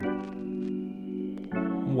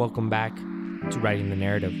welcome back to Writing the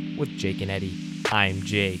Narrative with Jake and Eddie. I'm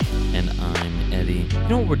Jake. And I'm Eddie. You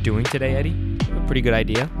know what we're doing today, Eddie? I have a pretty good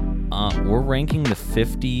idea. We're ranking the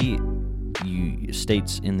 50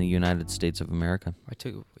 states in the United States of America.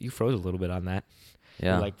 You froze a little bit on that.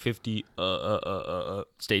 Yeah. Like 50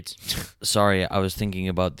 states. Sorry, I was thinking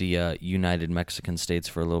about the United Mexican States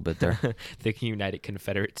for a little bit there. The United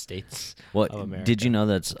Confederate States Well, of America. did you know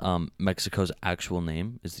that's Mexico's actual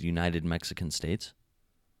name is the United Mexican States?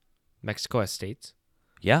 Mexico has states?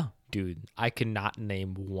 Yeah. Dude, I cannot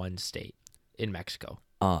name one state in Mexico.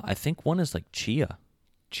 I think one is like Chia.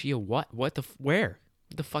 Chia what? Where?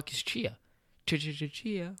 What the fuck is Chia?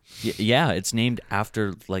 Chia. Yeah, it's named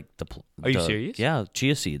after like the. Are you serious? Yeah,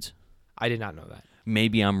 chia seeds. I did not know that.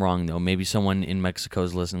 Maybe I'm wrong though. Maybe someone in Mexico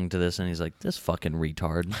is listening to this and he's like, "This fucking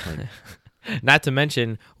retard." Like, Not to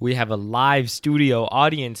mention, we have a live studio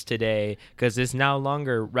audience today because it's no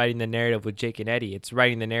longer Writing the Narrative with Jake and Eddie. It's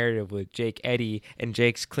Writing the Narrative with Jake, Eddie, and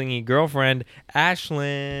Jake's clingy girlfriend,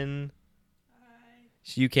 Ashlyn. Hi.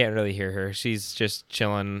 You can't really hear her. She's just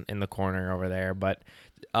chilling in the corner over there. But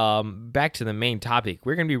back to the main topic.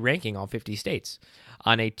 We're going to be ranking all 50 states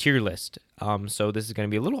on a tier list. So this is going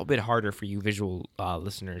to be a little bit harder for you visual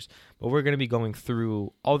listeners. But we're going to be going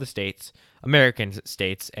through all the states, American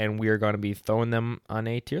states, and we are going to be throwing them on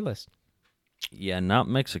a tier list. yeah, not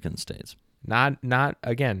Mexican states. Not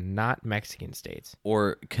Mexican states.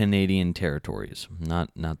 Or Canadian territories. Not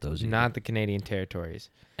those either. Not the Canadian territories.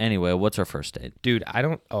 Anyway, what's our first state? Dude,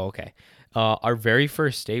 okay. Our very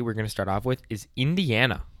first state we're going to start off with is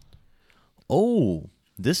Indiana. Oh,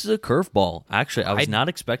 this is a curveball. Actually, I was not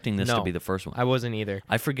expecting this to No, be the first one. I wasn't either.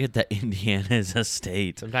 I forget that Indiana is a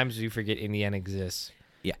state. Sometimes you forget Indiana exists.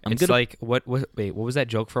 Yeah, Like, what was that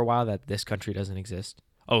joke for a while that this country doesn't exist?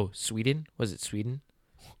 Oh, Sweden? Was it Sweden?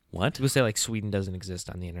 What? People say, like, Sweden doesn't exist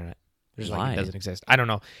on the internet. There's like, Why? it doesn't exist. I don't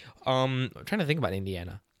know. I'm trying to think about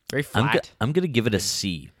Indiana. Very flat. I'm going to give it a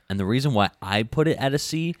C. And the reason why I put it at a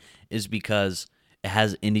C is because it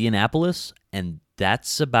has Indianapolis, and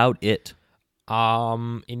that's about it.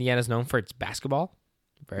 Indiana's known for its basketball.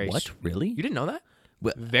 What? Really? You didn't know that?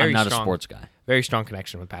 Well, Very I'm not strong. a sports guy. Very strong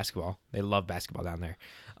connection with basketball. They love basketball down there.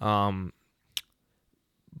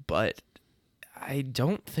 But I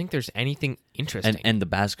don't think there's anything interesting. And the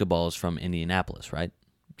basketball is from Indianapolis, right?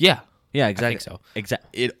 Yeah. Yeah, exactly. I think so.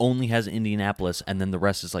 It only has Indianapolis, and then the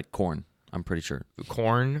rest is like corn. I'm pretty sure.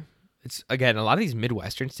 Corn. It's, again, a lot of these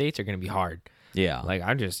Midwestern states are going to be hard. Yeah. Like,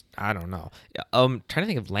 I don't know. Trying to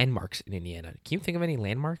think of landmarks in Indiana. Can you think of any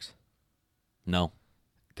landmarks? No.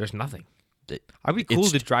 There's nothing. It- I'd be cool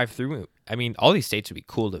it's- to drive through. I mean, all these states would be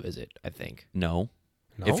cool to visit, I think. No.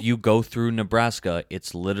 No? If you go through Nebraska,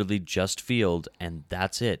 it's literally just field, and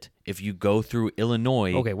that's it. If you go through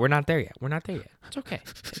Illinois... Okay, we're not there yet. It's okay.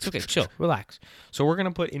 It's okay. Chill. Relax. So we're going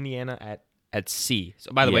to put Indiana at C.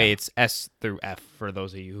 So, by the way, it's S through F for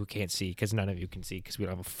those of you who can't see, because none of you can see, because we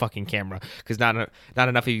don't have a fucking camera, because not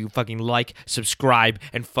enough of you fucking like, subscribe,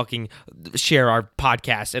 and fucking share our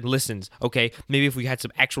podcast and listens, okay? Maybe if we had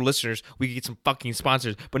some actual listeners, we could get some fucking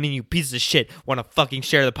sponsors, but then you pieces of shit want to fucking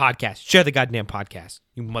share the podcast. Share the goddamn podcast,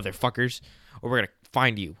 you motherfuckers, or we're going to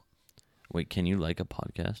find you. Wait, can you like a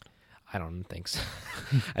podcast? I don't think so.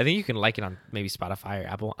 I think you can like it on maybe Spotify or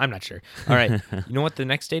Apple. I'm not sure. All right. You know what the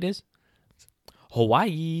next state is?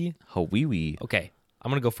 Hawaii. Hawaii. Okay.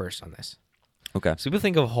 I'm going to go first on this. Okay. So people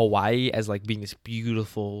think of Hawaii as like being this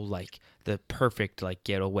beautiful, like the perfect like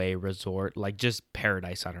getaway resort, like just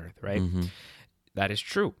paradise on earth, right? Mm-hmm. That is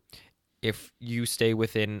true. If you stay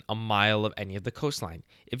within a mile of any of the coastline.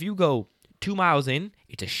 If you go 2 miles in,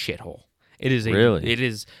 it's a shithole. It is Really? It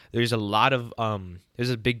is. There's a lot of there's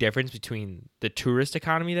a big difference between the tourist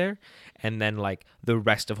economy there and then like the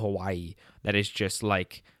rest of Hawaii that is just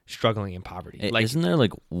like struggling in poverty. Like, Isn't there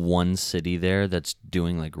like one city there that's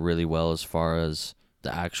doing like really well as far as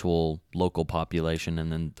the actual local population,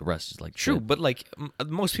 and then the rest is like true, shit? but like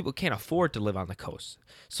most people can't afford to live on the coast.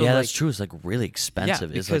 So Yeah, like, that's true. It's like really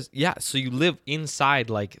expensive. Yeah, It's because like, so you live inside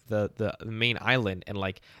like the main island, and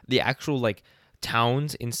like the actual like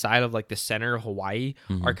towns inside of like the center of Hawaii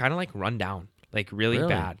are kind of like run down, like really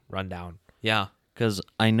bad run down. Yeah. because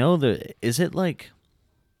I know that is it like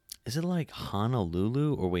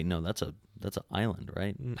Honolulu, or wait, no, that's an island,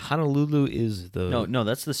 right? Honolulu is the No,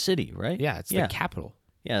 that's the city, right? yeah, it's the capital.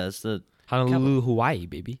 Yeah, that's the Honolulu, Hawaii,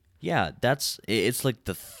 baby. yeah. It's like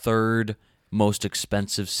the third most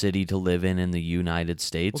expensive city to live in the United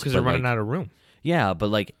States. Because they're but, running like, out of room. Yeah, but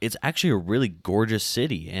like it's actually a really gorgeous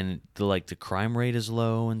city, and the crime rate is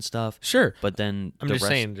low and stuff. Sure, But then I'm the just rest,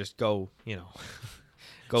 saying, just go,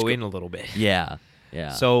 go in a little bit. Yeah,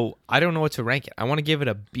 Yeah. So I don't know what to rank it. I want to give it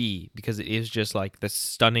a B because it is just like the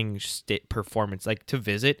stunning performance. Like to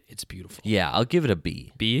visit, it's beautiful. Yeah, I'll give it a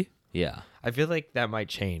B. B. Yeah. I feel like that might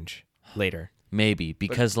change later. Maybe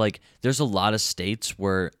because like there's a lot of states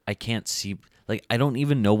where I can't see, like I don't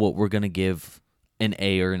even know what we're gonna give an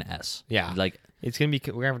A or an S. Yeah. Like It's gonna be.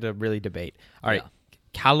 We're gonna have to really debate. All right. Yeah.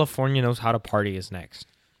 California knows how to party is next.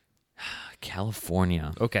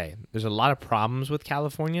 California Okay. There's a lot of problems with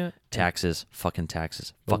California. taxes, fucking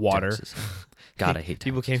taxes, The fuck water. taxes. God, I hate taxes.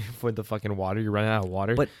 People can't afford the fucking water. You're running out of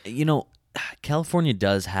water. But you know, California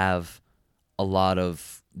does have a lot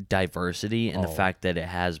of diversity in the Oh. fact that it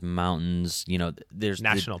has mountains. You know, there's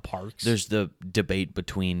national parks. There's the debate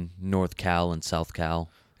between North Cal and South Cal.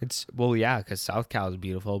 It's yeah, because South Cal is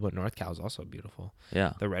beautiful, but North Cal is also beautiful.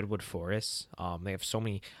 Yeah. The redwood forests. They have so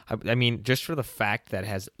many. I mean, just for the fact that it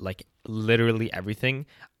has like literally everything,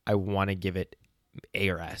 I want to give it A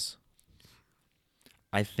or S.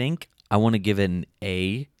 I think I want to give it an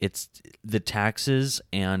A. It's the taxes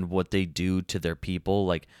and what they do to their people,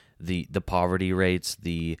 like the poverty rates,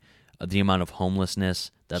 the amount of homelessness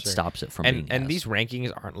that Sure. stops it from And being and S. these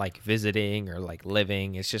rankings aren't like visiting or like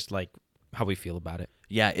living. It's just like how we feel about it.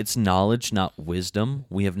 Yeah, it's knowledge, not wisdom.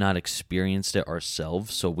 We have not experienced it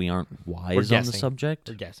ourselves, so we aren't wise on the guessing. subject.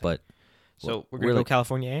 We're guessing. But So we're we're gonna go like-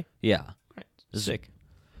 California A. yeah, Right. This is- Sick.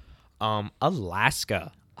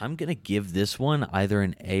 Alaska. I'm gonna give this one either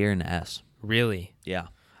an A or an S. Really? Yeah,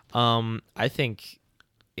 I think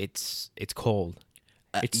it's cold.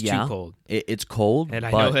 It's yeah, too cold. It's cold, And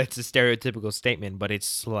I but know it's a stereotypical statement, but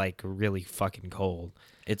it's like really fucking cold.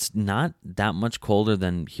 it's not that much colder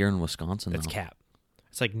than here in Wisconsin. That's though. cap.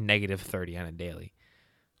 It's like -30 on a daily.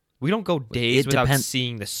 We don't go days without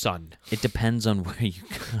seeing the sun. It depends on where you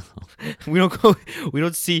go. We don't go. We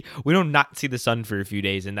don't not see the sun for a few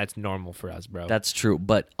days, and that's normal for us, bro. That's true,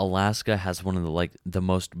 but Alaska has one of the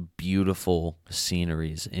most beautiful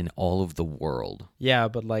sceneries in all of the world. Yeah,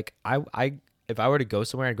 but like I if I were to go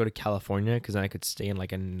somewhere, I'd go to California because then I could stay in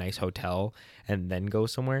like a nice hotel and then go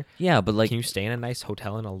somewhere. Yeah, but like Can you stay in a nice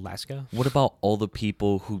hotel in Alaska? what about all the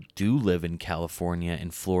people who do live in California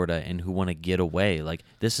and Florida and who want to get away? Like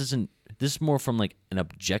this is more from like an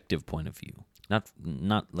objective point of view,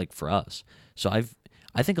 not like for us. So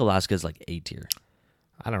I think Alaska is like A tier.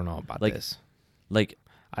 I don't know about Like- this. Like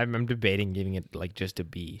I'm debating giving it like just a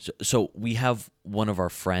B. so we have one of our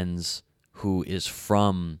friends who is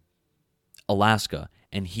from Alaska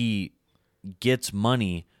and he gets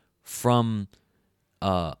money from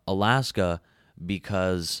Alaska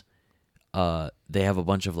because they have a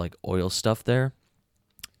bunch of like oil stuff there,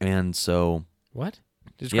 and so What?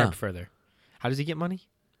 Describe Yeah. further. How does he get money?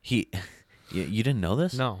 he you didn't know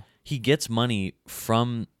this? No. He gets money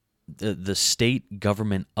from the state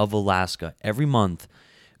government of Alaska every month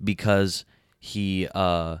because he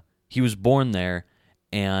was born there,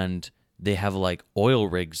 and they have like oil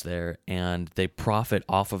rigs there, and they profit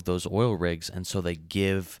off of those oil rigs, and so they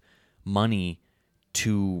give money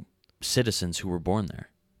to citizens who were born there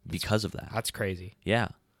because of that. That's crazy. Yeah.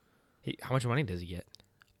 How much money does he get?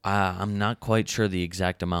 I'm not quite sure the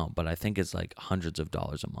exact amount, but I think it's like hundreds of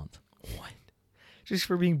dollars a month. What? Just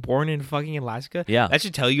for being born in fucking Alaska? Yeah. That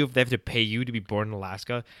should tell you if they have to pay you to be born in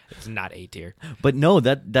Alaska. It's not A tier. But no,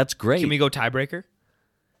 that's great. Can we go tiebreaker?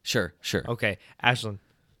 Sure. Okay, Ashlyn.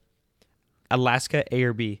 Alaska A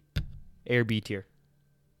or B? A or B tier?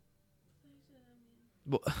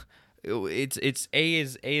 Well, it's A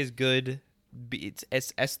is good. B it's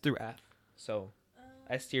S through F. So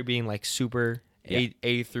S tier being like super. Yeah.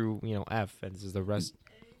 A through F, and this is the rest.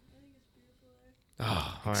 Oh,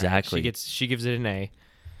 all right. Exactly. She gives it an A.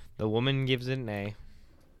 The woman gives it an A.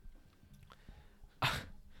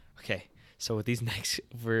 Okay, so with these next,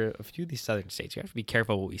 for a few of these southern states, you have to be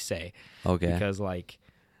careful what we say. Okay. Because like,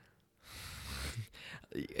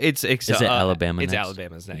 it's Is it Alabama It's next?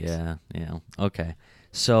 Alabama's next. Yeah. Okay.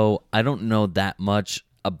 So I don't know that much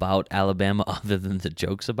about Alabama other than the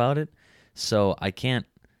jokes about it. So I can't.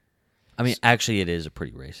 I mean, actually, it is a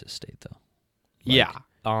pretty racist state, though. Yeah.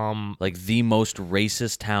 Like the most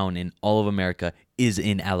racist town in all of America is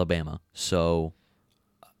in Alabama. So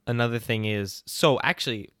Another thing is, so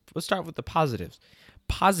actually, let's start with the positives.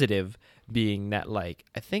 Positive being that, like,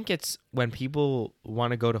 I think it's when people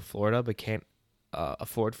want to go to Florida but can't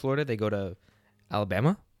afford Florida, they go to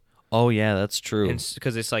Alabama. oh yeah, that's true.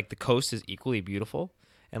 Because it's like the coast is equally beautiful,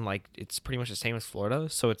 and like it's pretty much the same as Florida.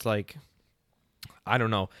 So it's like, I don't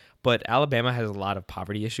know, but Alabama has a lot of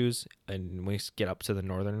poverty issues, and when you get up to the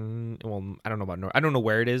northern, well, I don't know about north. I don't know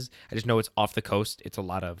where it is. I just know it's off the coast. It's a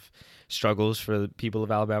lot of struggles for the people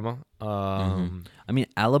of Alabama. I mean,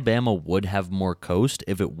 Alabama would have more coast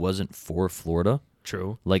if it wasn't for Florida.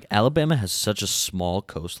 True. Like Alabama has such a small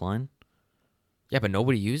coastline. Yeah, but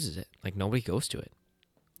nobody uses it. Like nobody goes to it.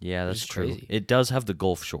 Yeah, Which that's is true. crazy. It does have the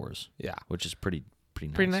Gulf Shores, Yeah. which is pretty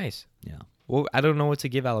nice. Pretty nice. Yeah. Well, I don't know what to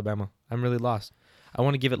give Alabama. I'm really lost. I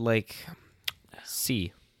want to give it like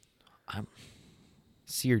C. I'm-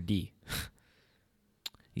 C or D.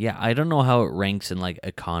 Yeah, I don't know how it ranks in like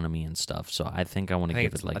economy and stuff, so I think I want to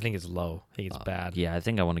give it's it like I think it's low. I think it's bad. Yeah, I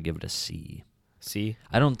think I want to give it a C. C.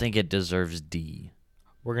 I don't think it deserves D.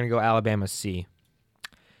 We're gonna go Alabama C.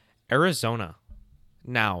 Arizona.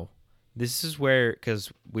 Now, this is where,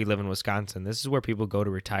 because we live in Wisconsin, this is where people go to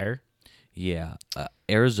retire. Yeah,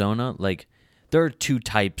 Arizona, like there are two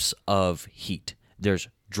types of heat. There's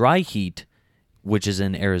dry heat, which is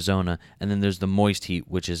in Arizona, and then there's the moist heat,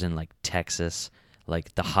 which is in like Texas,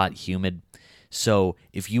 like the hot, humid. So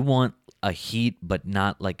if you want a heat, but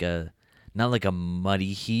not like a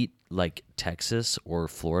muddy heat like Texas or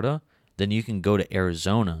Florida, then you can go to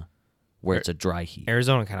Arizona, where it's a dry heat.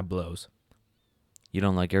 Arizona kind of blows. You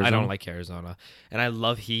don't like Arizona? I don't like Arizona, and I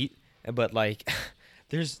love heat, but like,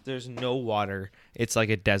 there's no water. It's like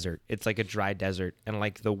a desert. It's like a dry desert, and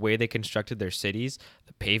like the way they constructed their cities,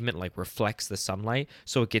 the pavement like reflects the sunlight,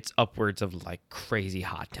 so it gets upwards of like crazy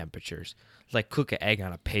hot temperatures. Like cook an egg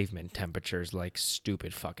on a pavement temperatures, like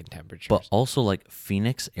stupid fucking temperatures. But also, like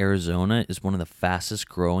Phoenix, Arizona, is one of the fastest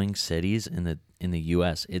growing cities in the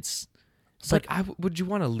U.S. It's like, would you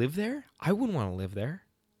want to live there? I wouldn't want to live there.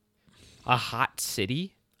 A hot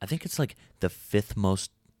city? I think it's like the 5th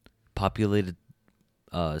most populated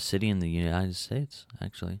city in the United States.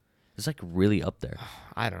 Actually, it's like really up there.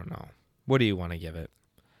 I don't know. What do you want to give it?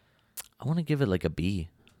 I want to give it like a B.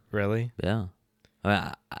 Really? Yeah.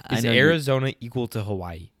 I Is know Arizona equal to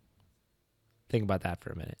Hawaii? Think about that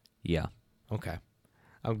for a minute. Yeah. Okay.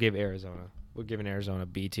 I'll give Arizona. We're giving Arizona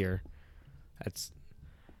B tier. That's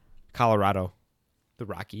Colorado. The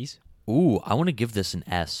Rockies. Ooh, I want to give this an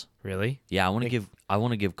S. Really? Yeah, I want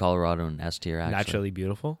to give Colorado an S tier. Actually, Naturally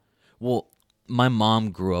beautiful. well, my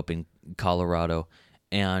mom grew up in Colorado,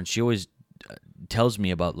 and she always tells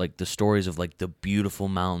me about like the stories of like the beautiful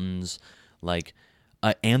mountains, like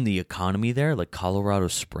and the economy there, like Colorado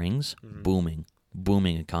Springs, booming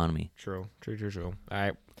economy. True. All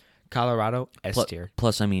right. Colorado, S tier.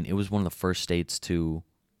 Plus, I mean, it was one of the first states to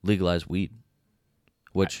legalize weed,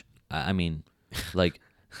 which I mean, like,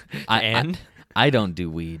 I don't do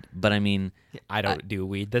weed, but I mean, I don't do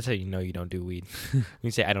weed. That's how you know you don't do weed. When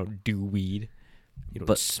you say I don't do weed, you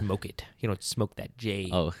don't smoke it. You don't smoke that J.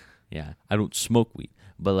 Oh, yeah, I don't smoke weed,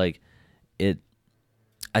 but like,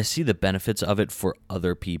 I see the benefits of it for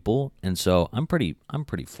other people, and so I'm pretty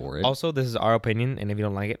for it. Also, this is our opinion, and if you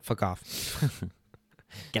don't like it, fuck off.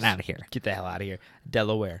 Get out of here. Get the hell out of here.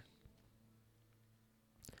 Delaware.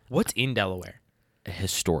 What's in Delaware?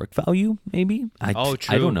 Historic value, maybe. Oh, I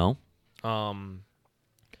true. don't know.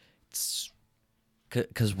 It's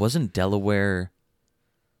Because wasn't Delaware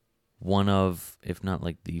one of, if not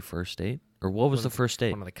like the first state, or what was the first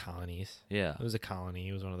state? one of the colonies. Yeah. It was a colony.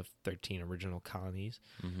 It was one of the 13 original colonies.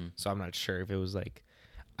 Mm-hmm. So I'm not sure if it was like,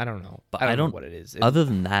 I don't know. But I I don't know don't- what it is. Other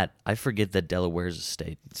than that, I forget that Delaware is a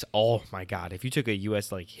state. It's, oh my God. If you took a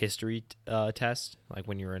U.S. like history test, like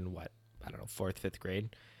when you were in what, I don't know, 4th, 5th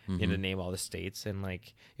grade, you had to name all the states, and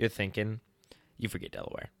like you're thinking, you forget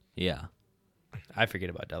Delaware. Yeah. I forget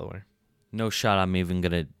about Delaware. No shot I'm even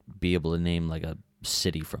going to be able to name like a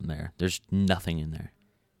city from there. There's nothing in there.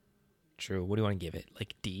 True. What do you want to give it?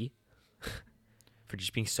 Like D? For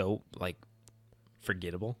just being so like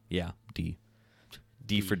forgettable? Yeah, D.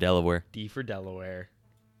 D for Delaware. D for Delaware.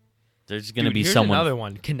 There's going to be here's someone. another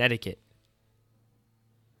one. Connecticut.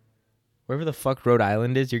 Wherever the fuck Rhode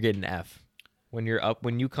Island is, you're getting F. When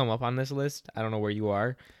you come up on this list, I don't know where you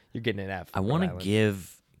are, you're getting an F. I want to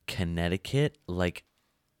give Connecticut like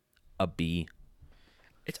a B.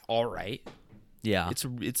 It's all right. Yeah. It's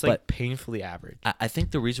like but painfully average. I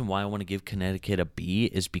think the reason why I want to give Connecticut a B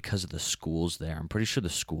is because of the schools there. I'm pretty sure the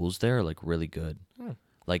schools there are like really good.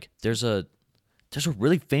 Like there's a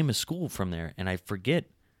really famous school from there, and I forget.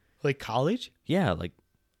 Like college? Yeah, like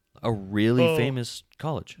a really famous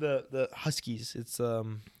college. The Huskies. It's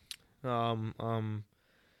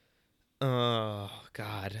oh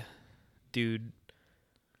God, dude,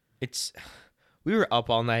 we were up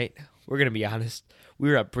all night. We're gonna be honest. We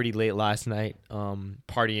were up pretty late last night,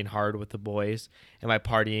 partying hard with the boys. And by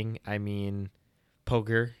partying, I mean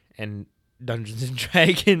poker and Dungeons and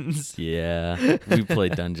Dragons. Yeah, we play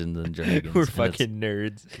Dungeons and Dragons. We're and fucking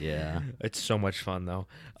nerds. Yeah. It's so much fun though.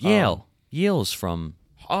 Yale's from.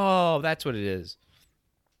 Oh, that's what it is.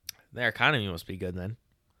 Their economy must be good then.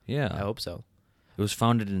 I Yeah. hope so. It was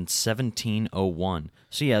founded in 1701.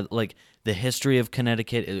 So yeah, like the history of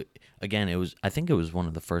Connecticut. Again, I think it was one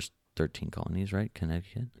of the first 13 colonies, right?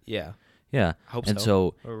 Connecticut. Yeah. Yeah. I hope and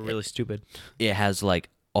so. so Or really stupid. it has like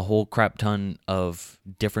a whole crap ton of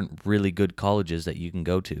different really good colleges that you can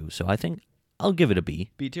go to. So I think I'll give it a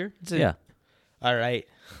B. B tier? Yeah. All right.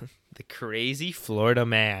 The crazy Florida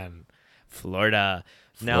man. Florida.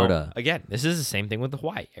 Florida. Now, again, this is the same thing with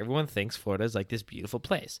Hawaii. Everyone thinks Florida is like this beautiful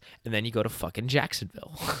place. And then you go to fucking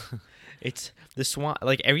Jacksonville. It's the swamp.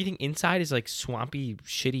 Like everything inside is like swampy,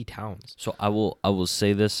 shitty towns. So I will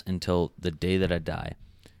say this until the day that I die.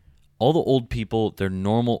 All the old people, they're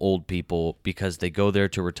normal old people because they go there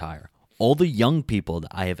to retire. All the young people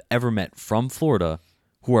that I have ever met from Florida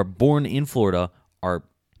who are born in Florida are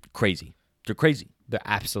crazy. They're crazy. They're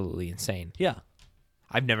absolutely insane. Yeah.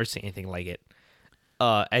 I've never seen anything like it.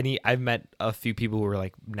 I've met a few people who are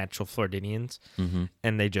like natural Floridians,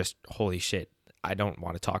 and they just, holy shit, I don't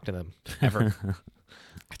want to talk to them ever.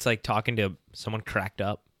 It's like talking to someone cracked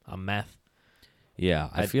up on meth. Yeah,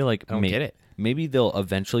 I feel like I don't get it. Maybe they'll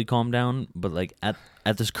eventually calm down, but like at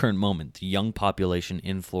this current moment, the young population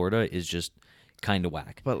in Florida is just kind of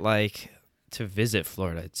whack. But like to visit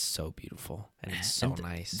Florida, it's so beautiful and it's so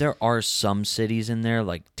nice. There are some cities in there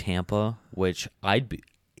like Tampa, which I'd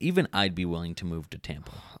be willing to move to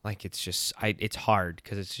Tampa. Like it's just it's hard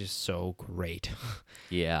because it's just so great.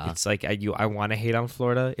 Yeah. It's like I want to hate on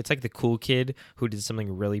Florida. It's like the cool kid who did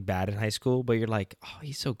something really bad in high school, but you're like, oh,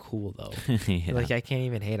 he's so cool though. Yeah. Like I can't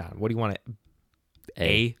even hate on. What do you want to?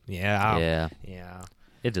 A. Yeah. Yeah.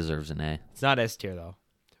 It deserves an A. It's not S tier though.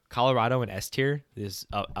 Colorado and S tier is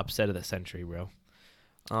upset of the century, bro.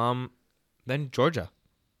 Then Georgia.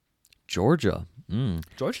 Georgia.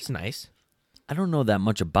 Georgia's nice. I don't know that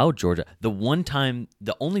much about Georgia. The only time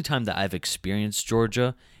that I've experienced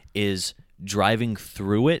Georgia is driving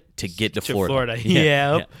through it to get to Florida.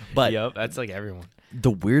 Yeah. But that's like everyone.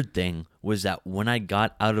 the weird thing was that when I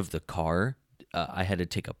got out of the car, I had to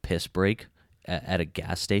take a piss break at a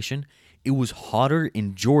gas station. It was hotter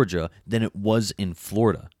in Georgia than it was in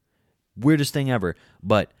Florida. Weirdest thing ever.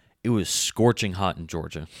 But it was scorching hot in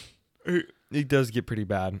Georgia. It does get pretty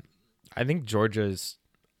bad. I think Georgia is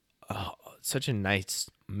such a nice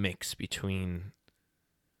mix between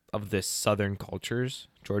of the southern cultures.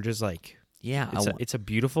 Georgia's like it's a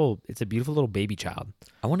beautiful little baby child.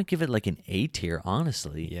 I want to give it like an A tier,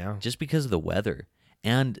 honestly. Yeah. Just because of the weather.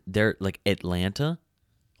 And they're like Atlanta.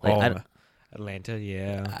 Like Atlanta,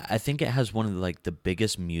 yeah. I think it has one of the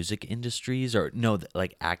biggest music industries, or no,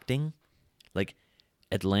 like acting. Like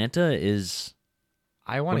Atlanta is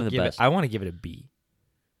I want to give it a B.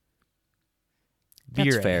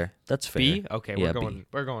 That's fair. That's fair. B? Okay, Yeah,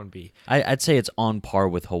 we're going B. I'd say it's on par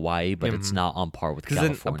with Hawaii, but it's not on par with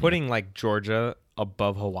California. Because then putting like Georgia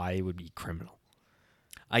above Hawaii would be criminal.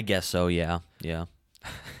 I guess so. Yeah. Yeah.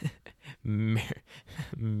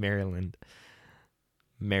 Maryland.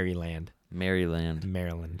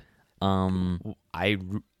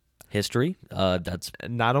 History. That's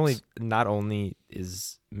not only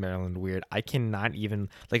is Maryland weird. I cannot even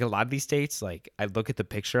like a lot of these states. Like I look at the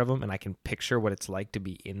picture of them and I can picture what it's like to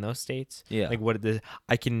be in those states. Yeah. Like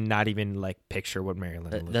I cannot even like picture what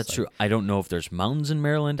Maryland looks that's like. true. I don't know if there's mountains in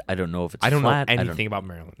Maryland. I don't know if it's I don't flat. know anything about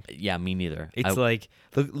Maryland. Yeah, me neither. It's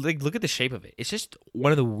look at the shape of it. It's just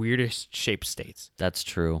one of the weirdest shaped states. That's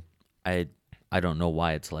true. I don't know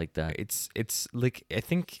why it's like that. It's like I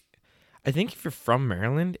think if you're from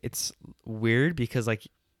Maryland, it's weird because like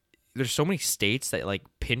there's so many states that like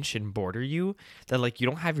pinch and border you that like you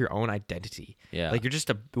don't have your own identity. Yeah. Like you're just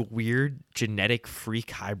a weird genetic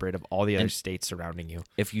freak hybrid of all the other states surrounding you.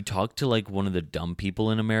 If you talk to like one of the dumb people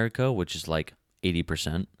in America, which is like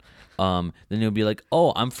 80%, then you'll be like,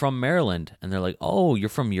 "Oh, I'm from Maryland," and they're like, "Oh, you're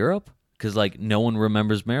from Europe?" Because like no one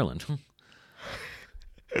remembers Maryland.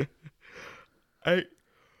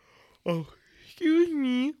 Excuse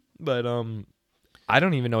me. But I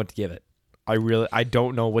don't even know what to give it. I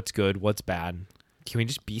don't know what's good, what's bad. Can we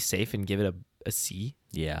just be safe and give it a C?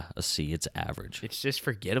 Yeah, a C. It's average. It's just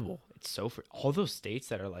forgettable. It's so all those states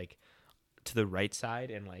that are like to the right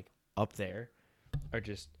side and like up there are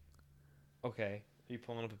just okay. Are you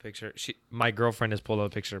pulling up a picture? My girlfriend has pulled up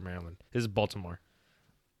a picture of Maryland. This is Baltimore.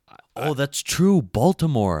 Oh, that's true.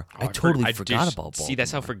 Baltimore. I totally forgot about Baltimore. See,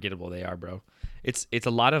 that's how forgettable they are, bro. It's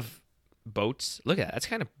a lot of boats. Look at that. That's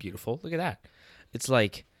kind of beautiful. Look at that. It's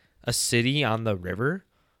like a city on the river.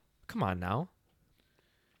 Come on now.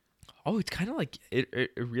 Oh, it's kind of like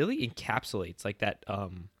it really encapsulates like that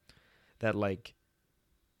kind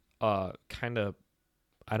of,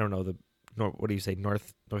 I don't know, the what do you say,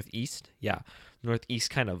 northeast? Yeah, northeast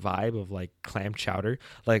kind of vibe of like clam chowder.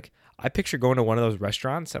 Like I picture going to one of those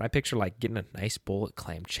restaurants and I picture like getting a nice bowl of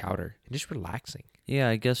clam chowder and just relaxing. Yeah,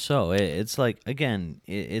 I guess so. It's like, again,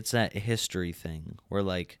 it's that history thing where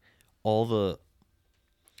like all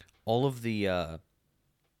of the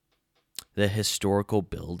historical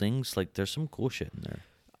buildings, like there's some cool shit in there.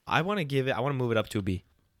 I want to move it up to a B.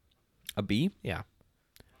 A B? Yeah.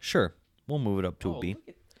 Sure. We'll move it up to a B.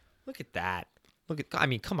 Look at that. I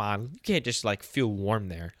mean, come on. You can't just like feel warm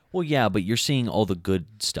there. Well, yeah, but you're seeing all the good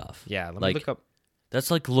stuff. Yeah, let me Like, look up. That's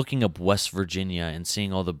like looking up West Virginia and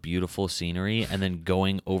seeing all the beautiful scenery and then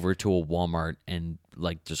going over to a Walmart and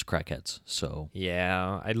like just crackheads. So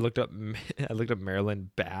Yeah, I looked up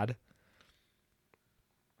Maryland bad.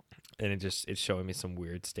 And it's showing me some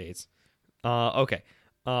weird states. Okay.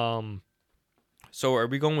 So are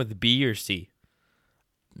we going with B or C?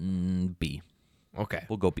 B. Okay.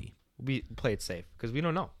 We'll go B. We play it safe because we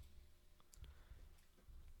don't know.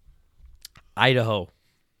 Idaho.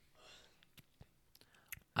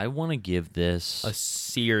 I want to give this A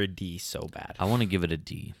C or a D so bad. I want to give it a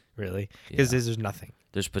D. Really? Because Yeah. there's nothing.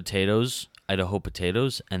 There's potatoes, Idaho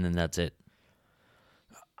potatoes, and then that's it.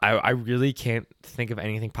 I really can't think of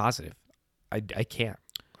anything positive. I can't.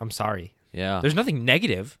 I'm sorry. Yeah. There's nothing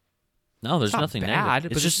negative. No, there's It's not nothing bad, negative.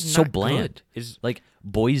 but It's it's just so not bland. good. It's Like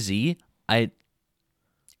Boise,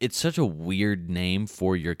 it's such a weird name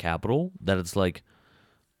for your capital that it's like,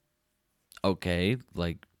 okay,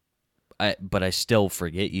 like but I still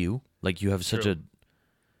forget you. Like you have such True.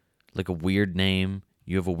 a weird name.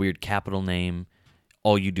 You have a weird capital name.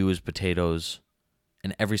 All you do is potatoes.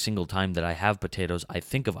 And every single time that I have potatoes, I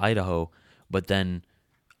think of Idaho, but then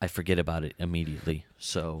I forget about it immediately.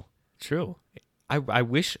 So, true. I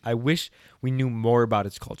wish we knew more about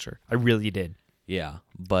its culture. I really did. yeah,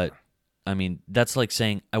 but I mean, that's like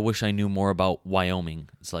saying I wish I knew more about Wyoming.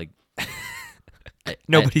 It's like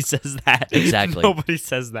Nobody says that. Exactly. Nobody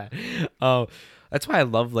says that. Oh, that's why I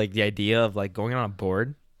love like the idea of like going on a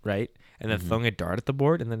board, right? And then throwing a dart at the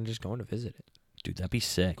board and then just going to visit it. dude, that'd be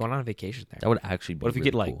sick. Going on a vacation there. That would actually be What if we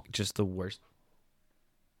really get like cool. just the worst?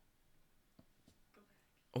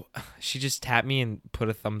 Oh, she just tapped me and put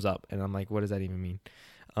a thumbs up, and I'm like, what does that even mean?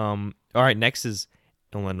 All right, next is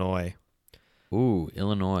Illinois. Ooh,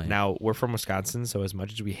 Illinois. Now we're from Wisconsin, so as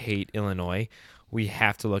much as we hate Illinois, we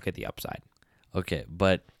have to look at the upside. Okay,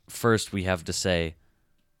 but first we have to say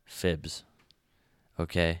fibs.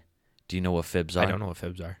 Okay? Do you know what fibs are? I don't know what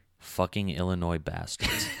fibs are. Fucking Illinois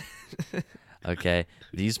bastards. Okay?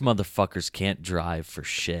 These motherfuckers can't drive for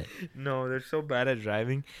shit. No, they're so bad at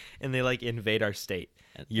driving, and they like invade our state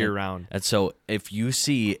year round. And so if you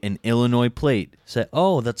see an Illinois plate, say,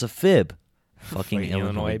 "Oh, that's a fib." Fucking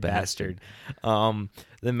Illinois bastard.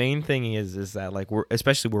 The main thing is that like we're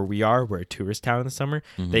especially where we're a tourist town in the summer.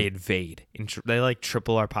 They invade and they like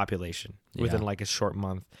triple our population within Yeah. like a short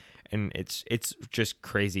month, and it's just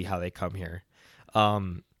crazy how they come here.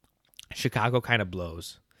 Chicago kind of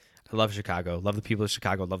blows. I love Chicago. Love the people of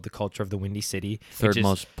Chicago. Love the culture of the Windy City. Third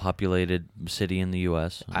most populated city in the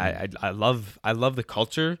U.S. I love the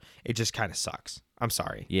culture. It just kind of sucks. I'm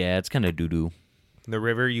sorry. Yeah, it's kind of doo-doo. The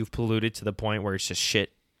river you've polluted to the point where it's just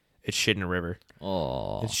shit. It's shit in a river.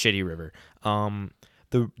 Oh. It's shitty river.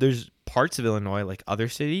 There's parts of Illinois like other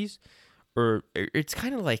cities, or it's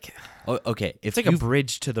kind of like Oh, okay. it's like a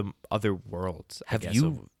bridge to the other worlds. I have guess,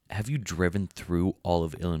 have you driven through all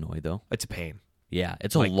of Illinois though? It's a pain. Yeah,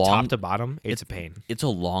 it's a Like long top to bottom. It's a pain. It's a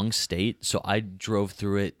long state, so I drove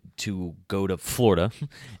through it to go to Florida,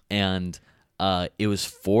 and it was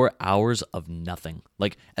 4 hours of nothing.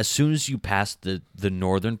 Like as soon as you passed the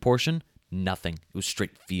northern portion, nothing. It was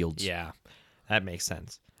straight fields. Yeah, that makes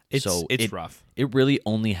sense. It's it, rough. It really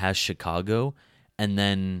only has Chicago, and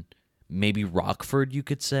then maybe Rockford, you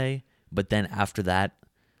could say. But then after that,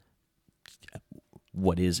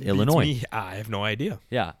 what is Illinois? Me, I have no idea.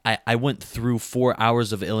 Yeah, I went through 4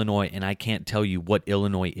 hours of Illinois, and I can't tell you what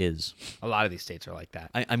Illinois is. A lot of these states are like that.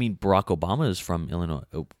 I mean, Barack Obama is from Illinois.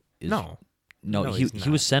 No, he he's was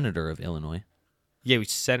not. senator of Illinois. Yeah, was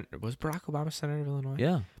Barack Obama senator of Illinois?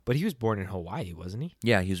 Yeah, But he was born in Hawaii, wasn't he?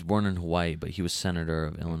 yeah, he was born in Hawaii, but he was senator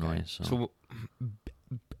of Illinois. So,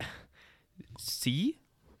 C?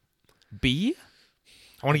 B?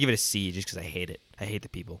 I want to give it a C just because I hate it. I hate the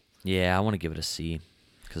people. yeah, I want to give it a C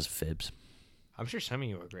because fibs. I'm sure some of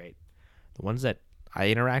you are great. The ones that I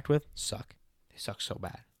interact with suck. They suck so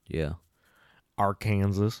bad. Yeah,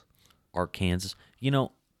 Arkansas. Arkansas. You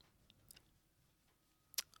know,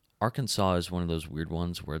 Arkansas is one of those weird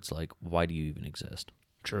ones where it's like, why do you even exist?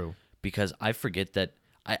 True. Because I forget that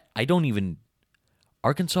I don't even.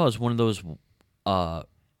 Arkansas is one of those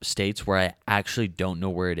states where I actually don't know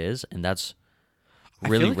where it is, and that's I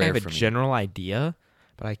really feel like I rare have for a me. general idea,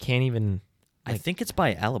 but I can't even. I think it's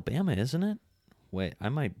by Alabama, isn't it? Wait, I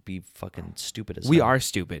might be fucking stupid as We hell. are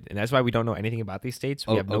stupid, and that's why we don't know anything about these states.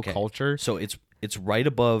 We Oh, have no okay. culture. So it's right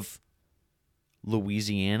above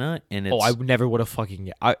Louisiana, and it's Oh, I never would have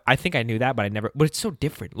fucking. I think I knew that, but I never. But it's so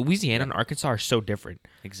different. Louisiana and Arkansas are so different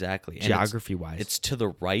exactly and geography wise. It's to the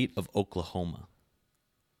right of Oklahoma,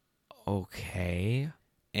 Okay.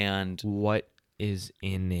 and What is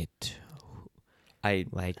in it? I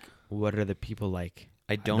Like, what are the people like?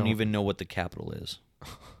 I don't even know what the capital is.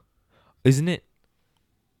 Isn't it?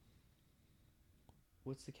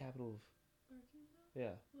 What's the capital of? Yeah.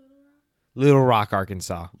 Little Rock,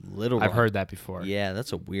 Arkansas. Little Rock. I've heard that before. Yeah,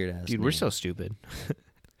 that's a weird ass. Dude, name. we're so stupid.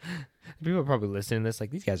 People are probably listening to this like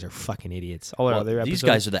these guys are fucking idiots. All our Well, other these episodes-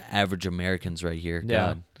 guys are the average Americans right here.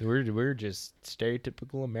 Yeah, God. we're just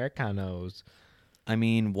stereotypical Americanos. I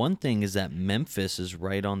mean, one thing is that Memphis is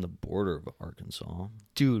right on the border of Arkansas.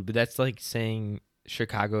 Dude, but that's like saying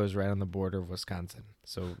Chicago is right on the border of Wisconsin.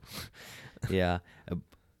 So Yeah,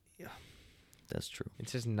 yeah, that's true.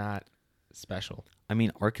 it's just not special. I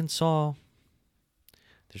mean, Arkansas.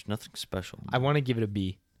 There's nothing special. I want to give it a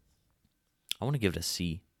B. I want to give it a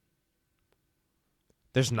C.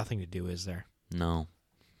 There's nothing to do, is there? No.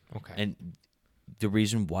 Okay. And the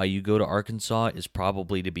reason why you go to Arkansas is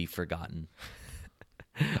probably to be forgotten.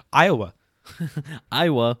 Iowa.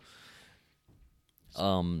 Iowa.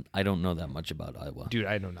 I don't know that much about Iowa. Dude,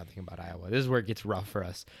 I know nothing about Iowa. This is where it gets rough for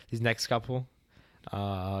us. These next couple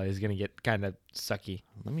is going to get kind of sucky.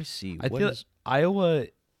 Let me see. I What feel is- Iowa.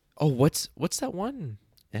 Oh, what's that one?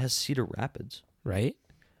 It has Cedar Rapids. Right?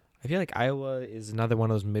 I feel like Iowa is another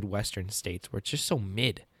one of those Midwestern states where it's just so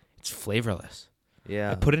mid. It's flavorless.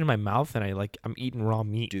 Yeah. I put it in my mouth and I'm eating raw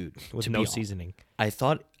meat, Dude, with to no be seasoning. I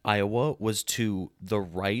thought Iowa was to the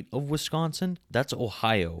right of Wisconsin. That's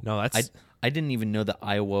Ohio. No, that's I didn't even know that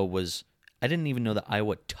Iowa was. I didn't even know that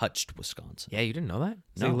Iowa touched Wisconsin. yeah. You didn't know that?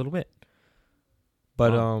 It's No. like a little bit.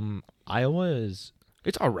 But Wow. Iowa is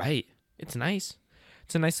it's all right. It's nice.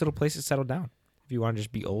 It's a nice little place to settle down if you want to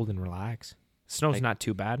just be old and relax. Snow's not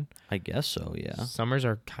too bad. I guess so. Yeah. Summers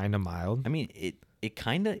are kind of mild. I mean, it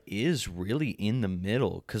kind of is really in the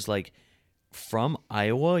middle because like from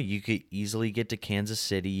Iowa, you could easily get to Kansas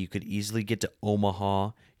City. You could easily get to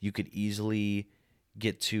Omaha. You could easily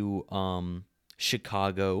get to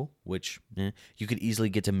Chicago, which you could easily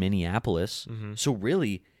get to Minneapolis. So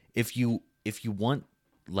really, if you want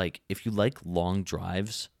like if you like long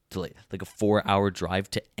drives to like a 4-hour drive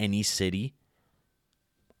to any city,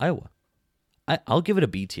 Iowa. I'll give it a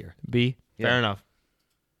B tier. B. Yeah. Fair enough.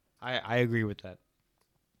 I agree with that.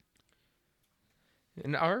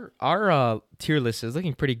 And our tier list is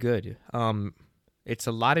looking pretty good. It's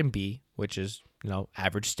a lot in B, which is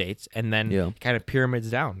average states, and then Yeah. kind of pyramids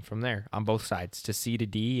down from there on both sides to C to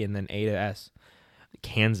D, and then A to S.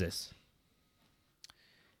 Kansas.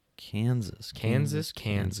 Kansas.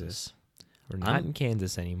 We're not in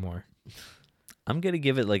Kansas anymore. I'm gonna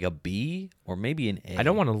give it like a B or maybe an A. I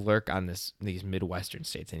don't want to lurk on these Midwestern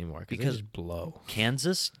states anymore because Because- they just blow.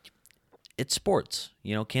 Kansas. It's sports,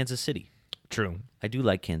 Kansas City. True. I do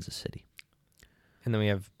like Kansas City. And then we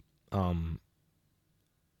have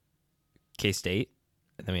K-State,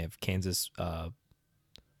 and then we have Kansas.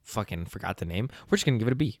 Fucking forgot the name. We're just gonna give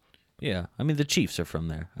it a B. Yeah, I mean the Chiefs are from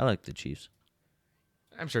there. I like the Chiefs.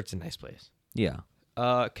 I'm sure it's a nice place. Yeah,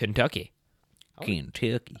 Kentucky.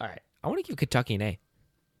 Kentucky. All right, I want to give Kentucky an A.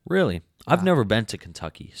 Really, I've never been to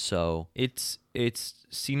Kentucky, so Its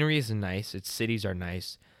scenery is nice. Its cities are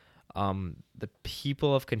nice. The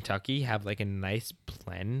people of Kentucky have like a nice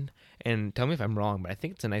blend. And tell me if I'm wrong, but I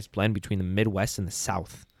think it's a nice blend between the Midwest and the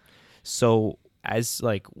South. So as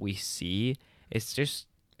like we see, it's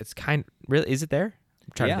kind really. Is it there?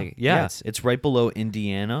 I'm trying to think. Yeah, it's right below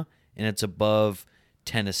Indiana and it's above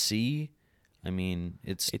Tennessee. I mean,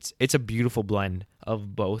 it's it's a beautiful blend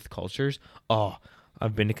of both cultures. Oh,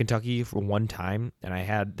 I've been to Kentucky for one time and I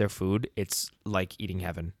had their food. It's like eating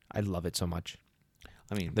heaven. I love it so much.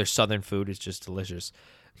 I mean, Their southern food is just delicious.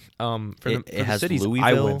 For it the has cities I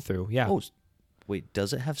Louisville. went through. Yeah. Oh, wait,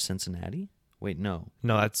 does it have Cincinnati? Wait, no.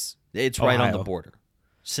 No, that's It's right on the Ohio. border.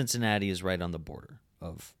 Cincinnati is right on the border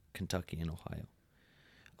of Kentucky and Ohio.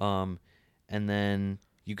 And then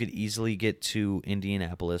you could easily get to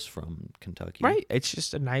Indianapolis from Kentucky. right. It's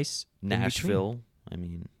just a nice in-between. Nashville. I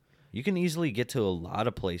mean, you can easily get to a lot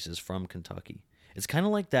of places from Kentucky. It's kind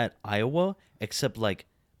of like that Iowa, except like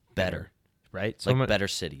better. right? It's like better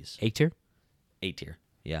cities. A tier. A tier.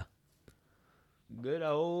 Yeah. Good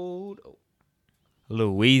old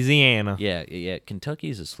Louisiana. Yeah. Kentucky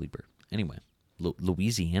is a sleeper. Anyway,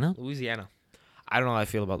 Louisiana. Louisiana. I don't know how I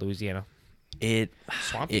feel about Louisiana.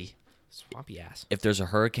 Swampy. Swampy ass. If there's a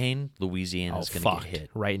hurricane, Louisiana's going to get hit.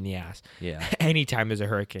 Right in the ass. Yeah. Anytime there's a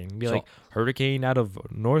hurricane. Be like, hurricane out of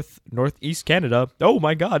northeast Canada. Oh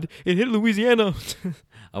my God, it hit Louisiana.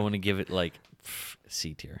 I want to give it like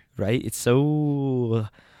C tier. Right? It's so...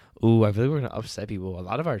 Ooh, I feel like we're going to upset people. A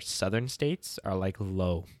lot of our southern states are like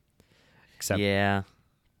low. Except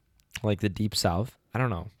like the deep south. I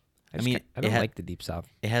don't know. I don't like the deep south.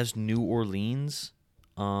 It has New Orleans.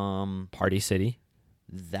 Party City.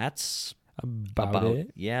 That's about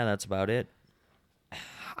it. Yeah, that's about it.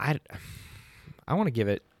 I want to give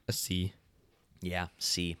it a C. Yeah,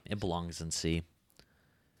 C. It belongs in C.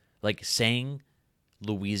 Like saying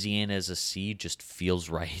Louisiana is a C just feels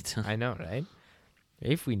right. I know, right?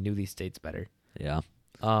 If we knew these states better. Yeah.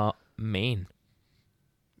 Maine.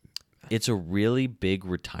 It's a really big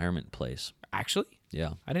retirement place. Actually?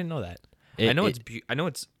 Yeah. I didn't know that. I know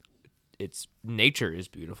its nature is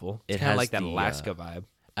beautiful. It's kind of like that Alaska vibe.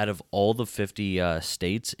 Out of all the 50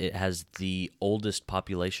 states, it has the oldest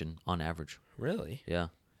population on average. Really? Yeah.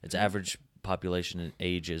 Its average population and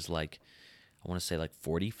age is like, I want to say like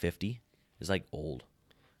 40, 50. It's like old.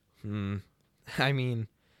 I mean...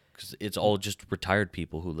 Because it's all just retired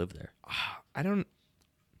people who live there. I don't...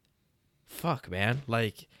 Fuck, man.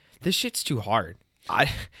 Like, this shit's too hard. I'm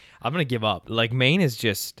going to give up. Like, Maine is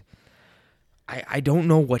just... I don't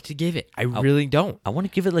know what to give it. I really don't. I want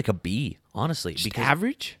to give it like a B, honestly. Just because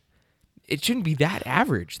average? It shouldn't be that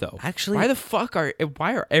average, though. Actually,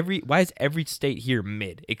 why is every state here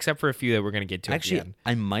mid, except for a few that we're gonna get to? Actually, at the end?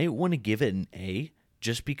 I might want to give it an A,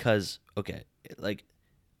 just because. Okay, like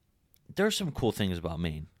there are some cool things about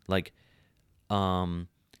Maine. Like,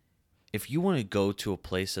 if you want to go to a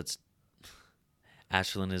place that's,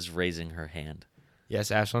 Ashlyn is raising her hand. Yes,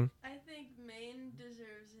 Ashlyn. I think Maine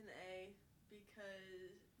deserves an A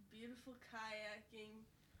because beautiful kayaking.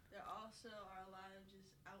 There also are a lot of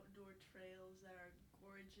just outdoor trails that are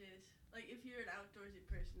gorgeous. Like, if you're an outdoorsy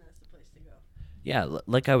person, that's the place to go. Yeah,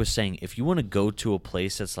 like I was saying, if you want to go to a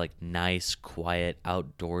place that's like nice, quiet,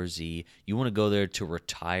 outdoorsy, you want to go there to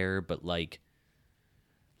retire, but like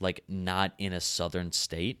not in a southern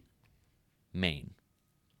state, Maine.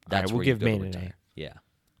 That's we'll where give you go Maine to an retire. Yeah.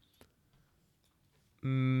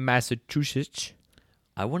 Massachusetts.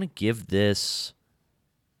 I want to give this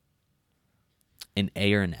an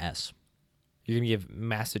A or an S. You're gonna give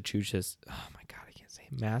Massachusetts. Oh my God, I can't say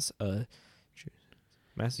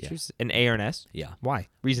Massachusetts. An A or an S? Yeah. Why?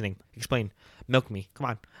 Reasoning. Explain. Milk me. Come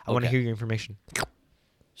on. I want to Okay. hear your information.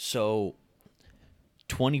 So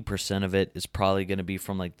 20% of it is probably going to be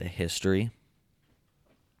from like the history.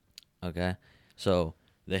 Okay. So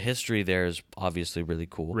the history there is obviously really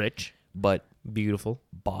cool. Rich. But Beautiful.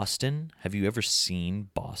 Boston, have you ever seen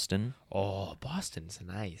Boston? Oh, Boston's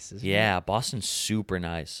nice, isn't it? Yeah, Boston's super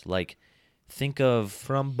nice. Like, think of...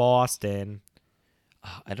 From Boston.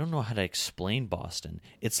 I don't know how to explain Boston.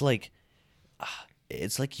 It's like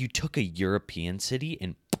you took a European city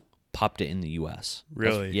and popped it in the U.S.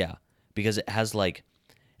 Really? Yeah, because it has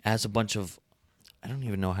a bunch of... I don't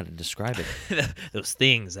even know how to describe it. Those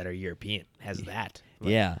things that are European has that.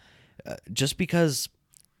 Yeah, just because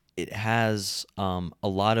it has a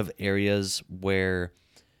lot of areas where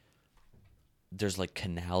there's like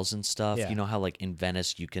canals and stuff. Yeah. You know how like in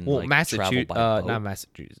Venice you can Well, like travel by boat? not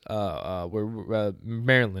Massachusetts. Where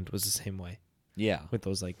Maryland was the same way Yeah. with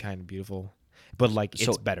those like kind of beautiful, but like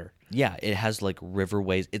it's better. Yeah, it has like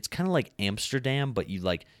riverways. It's kind of like Amsterdam, but you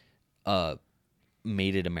like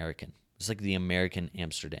made it American. It's like the American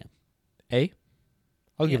Amsterdam. A?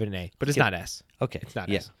 I'll give it an A, but it's not S. Okay. It's not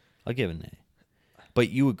yeah, S. I'll give it an A. But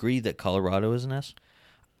you agree that Colorado is an S?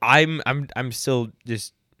 I'm still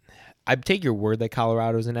just. I take your word that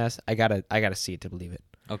Colorado's an S. I gotta see it to believe it.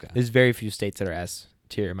 Okay. There's very few states that are S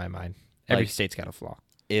tier in my mind. Every Like- state's got a flaw.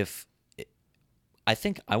 I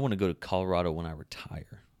think I want to go to Colorado when I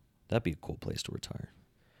retire. That'd be a cool place to retire.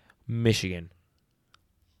 Michigan.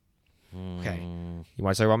 Okay. You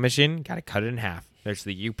want to talk about Michigan? Got to cut it in half. There's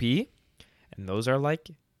the UP, and those are like,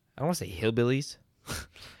 I don't want to say hillbillies,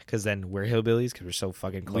 because then we're hillbillies because we're so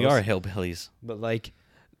fucking close. We are hillbillies. But like,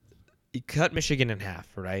 you cut Michigan in half,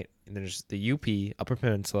 right? And there's the UP, Upper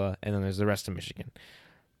Peninsula, and then there's the rest of Michigan.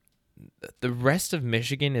 The rest of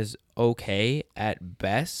Michigan is okay at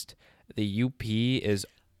best. The UP is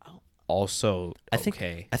also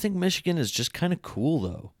okay. I think Michigan is just kind of cool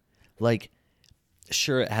though. Like,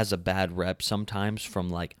 sure, it has a bad rep sometimes from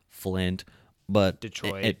like Flint, but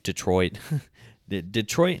Detroit.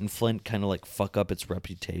 Detroit and Flint kind of like fuck up its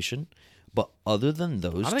reputation. But other than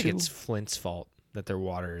those I think two, it's Flint's fault that their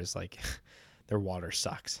water is like, their water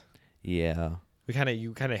sucks. yeah,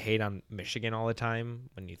 you kind of hate on Michigan all the time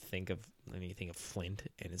when you think of Flint,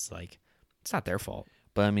 and it's like it's not their fault.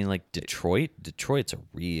 But I mean, like Detroit's a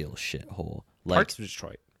real shithole. Like, Parts of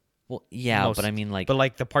Detroit, well, yeah, most- but I mean, like, but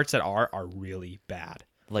like the parts that are really bad,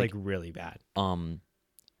 like really bad.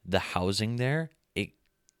 the housing there,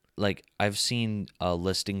 like I've seen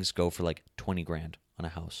listings go for like 20 grand on a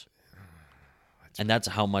house, and that's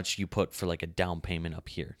how much you put for like a down payment up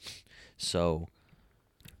here. So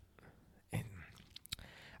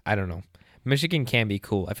I don't know. Michigan can be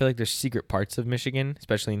cool. I feel like there's secret parts of Michigan,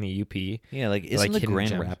 especially in the UP. yeah, like isn't Like the hidden Grand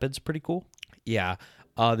gems. Rapids pretty cool? Yeah.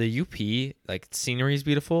 The UP, like scenery is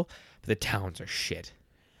beautiful, but the towns are shit.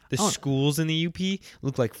 The Oh. schools in the UP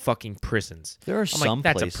look like fucking prisons. There are I'm some like,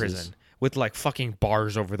 that's places. a prison with like fucking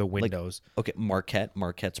bars over the windows. Okay,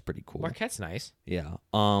 Marquette's pretty cool. Marquette's nice. Yeah.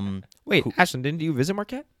 Wait, Cool. Ashlyn, didn't you visit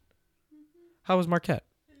Marquette? How was Marquette?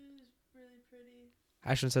 It was really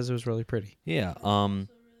pretty. Ashlyn says it was really pretty. Yeah. Also really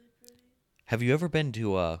pretty. Have you ever been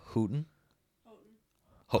to Houghton?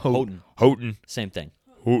 Houghton. Houghton. Houghton. Same thing.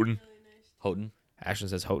 Houghton. Really nice. Houghton. Ashlyn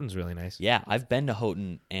says Houghton's really nice. Yeah, I've been to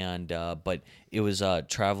Houghton, and but it was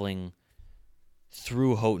traveling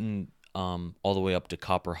through Houghton all the way up to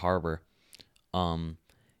Copper Harbor,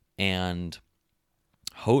 and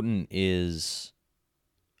Houghton is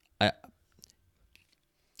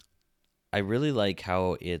I really like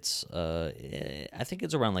how it's I think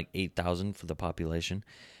it's around like 8,000 for the population,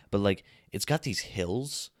 but like it's got these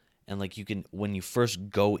hills, and like you can, when you first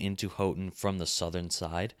go into Houghton from the southern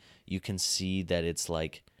side, you can see that it's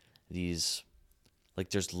like these, like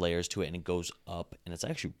there's layers to it, and it goes up, and it's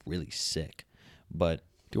actually really sick. But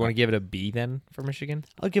Do you want to give it a B then for Michigan?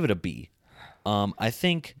 I'll give it a B. I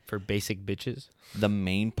think For basic bitches? the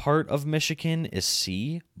main part of Michigan is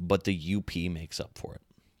C, but the UP makes up for it.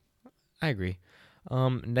 I agree.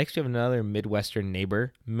 Next, we have another Midwestern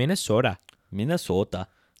neighbor, Minnesota. Minnesota.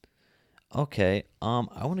 Okay. I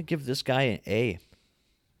want to give this guy an A.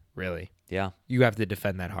 Really? Yeah. You have to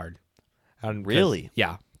defend that hard. 'Cause- Really?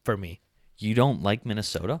 Yeah, for me. You don't like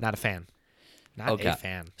Minnesota? Not a fan. Not Okay. a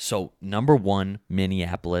fan. So, number one,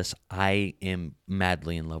 Minneapolis. I am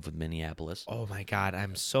madly in love with Minneapolis. Oh my God,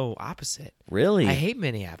 I'm so opposite. Really? I hate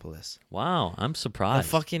Minneapolis. Wow, I'm The surprised.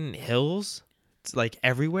 fucking hills, it's like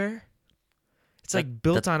everywhere. It's like That-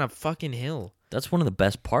 built that- on a fucking hill. That's one of the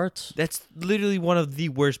best parts. That's literally one of the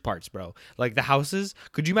worst parts, bro. Like the houses.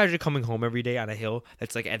 Could you imagine coming home every day on a hill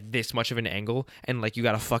that's like at this much of an angle, and like you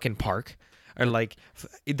got a fucking park, or like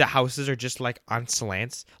the houses are just like on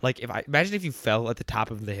slants. Like imagine if you fell at the top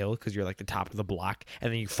of the hill because you're like the top of the block,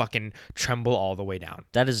 and then you fucking tremble all the way down.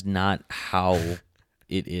 That is not how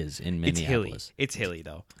it is in It's hilly. Minneapolis. It's hilly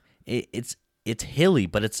though. It's hilly,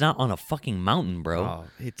 but it's not on a fucking mountain, bro. Oh,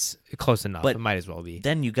 it's close enough. But it might as well be.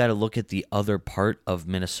 Then you got to look at the other part of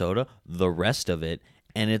Minnesota, the rest of it,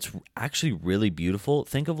 and it's actually really beautiful.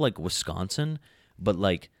 Think of like Wisconsin, but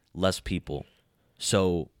like less people.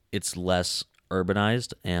 So it's less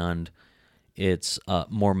urbanized, and it's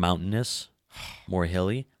more mountainous, more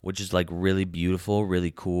hilly, which is like really beautiful,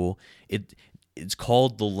 really cool. It's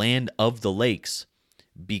called the land of the lakes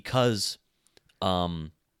because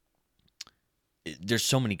there's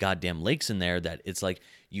so many goddamn lakes in there that it's like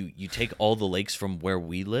you take all the lakes from where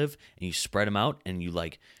we live and you spread them out, and you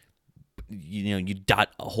like you dot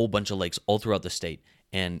a whole bunch of lakes all throughout the state,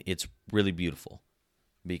 and it's really beautiful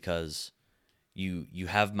because you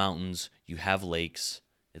have mountains, you have lakes.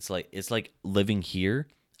 It's like living here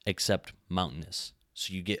except mountainous,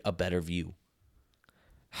 so you get a better view.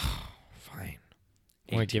 Fine.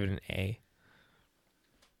 I'm gonna give it an A.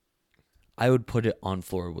 I would put it on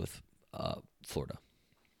floor with Florida.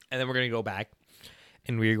 And then we're going to go back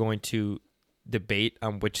and we're going to debate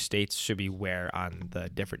on which states should be where on the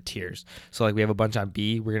different tiers. So like we have a bunch on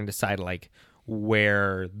B. We're going to decide like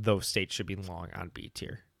where those states should belong on B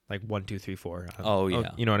tier. Like 1, 2, 3, 4. Oh,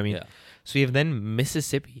 yeah. You know what I mean? Yeah. So we have then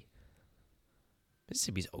Mississippi.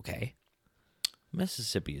 Mississippi's okay.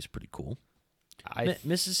 Mississippi is pretty cool. I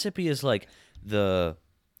Mississippi is like the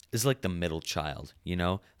middle child, you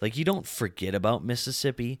know? Like you don't forget about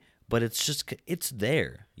Mississippi, but it's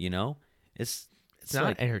there, you know? It's not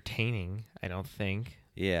like, entertaining, I don't think.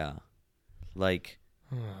 yeah. Like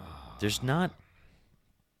there's not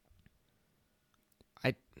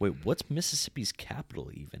Wait, what's Mississippi's capital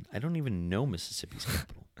even? I don't even know Mississippi's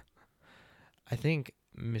capital. I think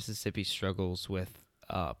Mississippi struggles with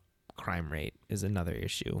crime rate is another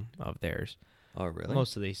issue of theirs. Oh, really?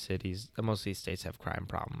 Most of these states have crime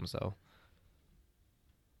problems, though.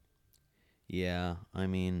 Yeah, I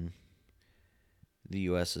mean, the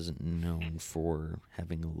U.S. isn't known for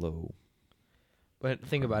having a low. But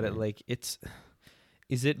think about it, like it's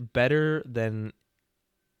Is it better than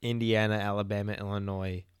Indiana, Alabama,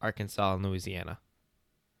 Illinois, Arkansas, and Louisiana?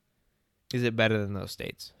 Is it better than those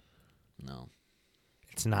states? No.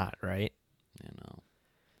 It's not, right? Yeah, no.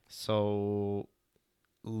 So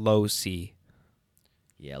low C.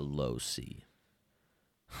 Yeah, low C.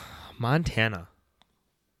 Montana.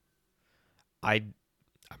 I'm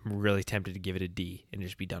really tempted to give it a D and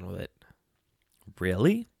just be done with it.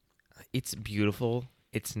 Really? It's beautiful.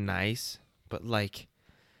 It's nice, but like,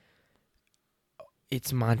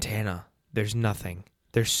 it's Montana. There's nothing.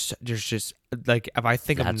 There's just like, if I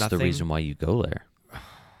think of That's nothing. the reason why you go there.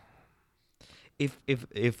 If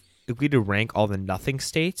we had to rank all the nothing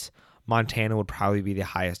states, Montana would probably be the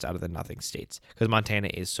highest out of the nothing states because Montana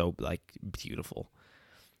is so like beautiful.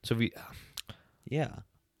 So we, Yeah.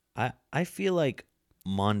 I feel like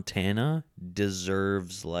Montana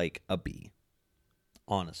deserves like a B.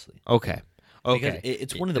 Honestly. okay. Because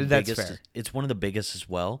it's one of the That's biggest. fair. It's one of the biggest as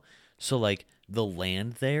well. So like the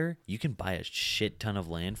land there, you can buy a shit ton of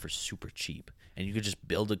land for super cheap, and you could just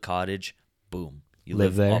build a cottage. Boom, you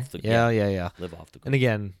live there. off the Yeah. live off the. And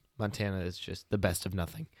again, Montana is just the best of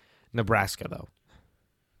nothing. Nebraska though.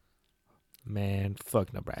 Man,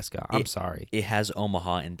 fuck Nebraska. I'm sorry. It has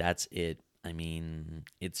Omaha, and that's it. I mean,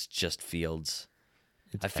 it's just fields.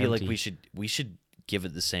 It's I feel empty. like we should give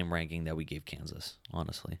it the same ranking that we gave Kansas.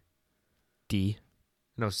 Honestly, D.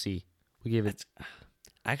 No, C. We gave it.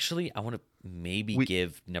 actually, I want to maybe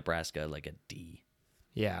give Nebraska like a D.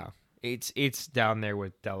 Yeah. It's down there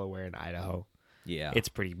with Delaware and Idaho. Yeah, It's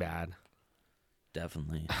pretty bad.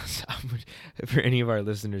 definitely. So, for any of our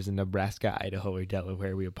listeners in Nebraska, Idaho, or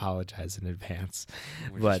Delaware, we apologize in advance.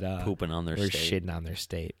 We're just pooping on their we're state. shitting on their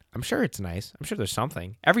state. I'm sure it's nice. I'm sure there's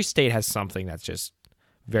something. Every state has something that's just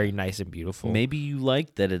very nice and beautiful. Maybe you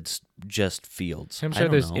like that it's just fields. I'm I sure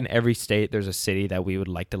don't there's know. in every state there's a city that we would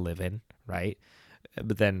like to live in, right?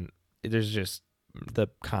 But then there's just the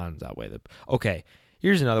cons outweigh the. Okay,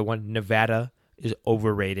 here's another one. Nevada is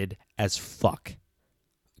overrated as fuck.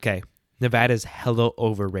 Okay, Nevada's hella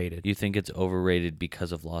overrated. You think it's overrated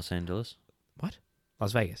because of Los Angeles? What?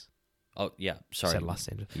 Las Vegas. Oh yeah, I sorry. said Los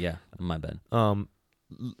Angeles. Yeah, my bad.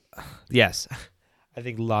 Yes, I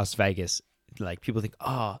think Las Vegas. Like people think,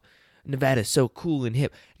 oh, Nevada's so cool and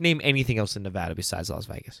hip. Name anything else in Nevada besides Las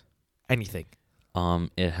Vegas. Anything.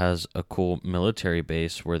 It has a cool military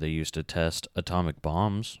base where they used to test atomic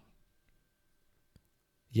bombs.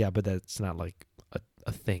 Yeah, but that's not like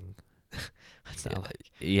a thing. It's not like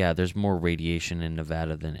Yeah, there's more radiation in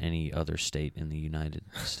Nevada than any other state in the United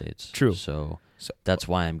States. True. So So- that's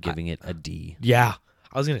why I'm giving it a D. yeah.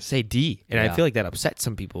 I was gonna say D, and I Yeah. feel like that upsets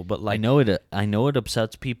some people. But like, I know it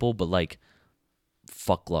upsets people, but like,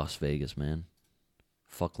 fuck Las Vegas, man.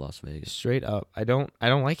 Fuck Las Vegas. straight up, I don't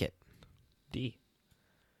like it. D.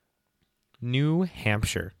 New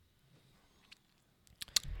Hampshire.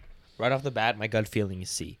 Right off the bat, my gut feeling is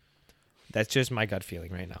C. That's just my gut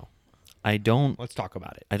feeling right now. I don't Let's talk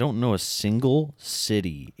about it. know a single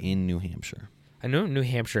city in New Hampshire. I know New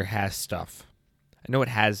Hampshire has stuff. I know it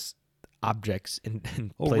has objects and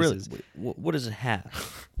Oh, places, really? What does it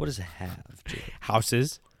have? What does it have, Jake?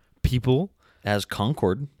 houses, people. It has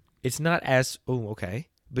Concord. It's not as but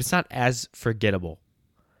it's not as forgettable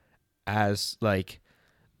as like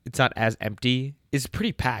it's not as empty. It's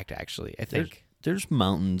pretty packed actually. I think There's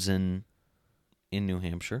mountains in New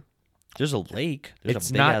Hampshire. There's a lake. There's it's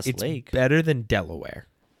a big not. ass It's lake. better than Delaware.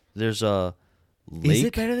 There's a lake. Is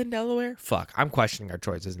it better than Delaware? Fuck, I'm questioning our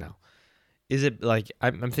choices now. Is it like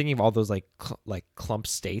I'm thinking of all those like clump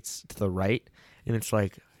states to the right, and it's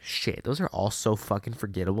like shit. Those are all so fucking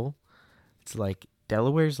forgettable. It's like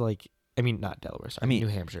Delaware's like not Delaware. Sorry, New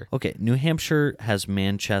Hampshire. Okay, New Hampshire has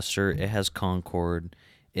Manchester. It has Concord.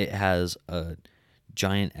 It has a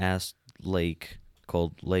giant ass lake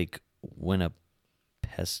called Lake Winnipeg.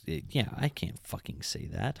 Yeah, I can't fucking say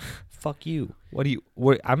that. Fuck you.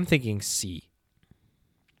 I'm thinking C.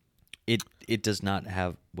 It does not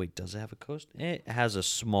have. Wait, does it have a coast? It has a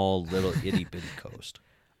small little itty bitty coast.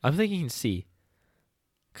 I'm thinking C.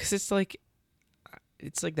 Cause it's like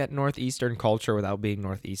that northeastern culture without being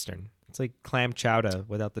northeastern. It's like clam chowder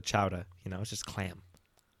without the chowder. It's just clam.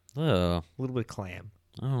 Oh, A little bit of clam.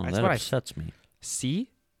 oh, That's that what upsets me. C?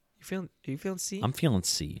 Are you feeling C? I'm feeling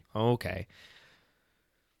C. Okay.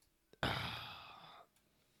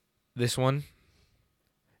 This one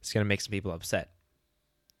is gonna make some people upset.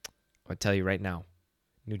 I'll tell you right now,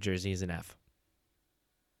 New Jersey is an F.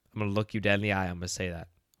 I'm gonna look you dead in the eye. I'm gonna say that.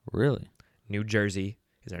 Really? New Jersey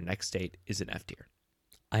is our next state. Is an F tier.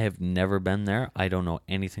 I have never been there. I don't know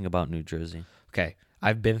anything about New Jersey. Okay,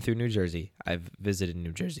 I've been through New Jersey. I've visited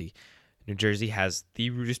New Jersey. New Jersey has the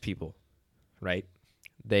rudest people, right?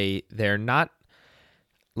 They're not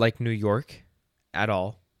like New York at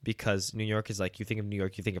all, because New York is like, you think of New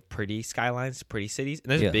York, you think of pretty skylines, pretty cities,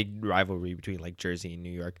 and there's Yeah. a big rivalry between like Jersey and New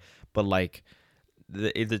York, but like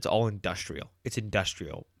it's all industrial. It's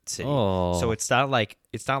industrial city. Oh. So it's not like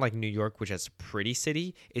New York, which has a pretty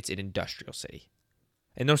city. It's an industrial city.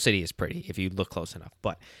 And no city is pretty if you look close enough.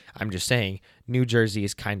 But I'm just saying, New Jersey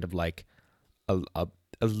is kind of like a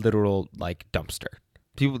literal like dumpster.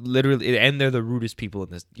 People literally, and they're the rudest people in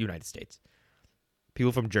the United States.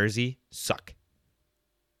 People from Jersey suck.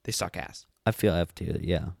 They suck ass. I feel I have to.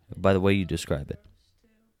 Yeah. By the way you describe it.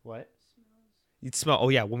 What? It smelled. Oh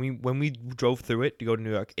yeah, when we drove through it to go to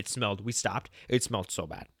New York, it smelled. We stopped. It smelled so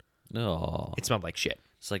bad. Oh. It smelled like shit.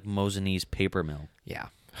 It's like Mosinese paper mill. Yeah.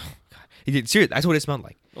 Seriously, that's what it smelled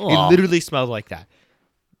like. Oh. It literally smelled like that.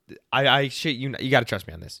 I shit you. You got to trust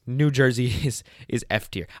me on this. New Jersey is F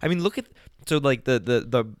tier. I mean, look at like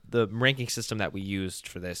the ranking system that we used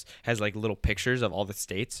for this has like little pictures of all the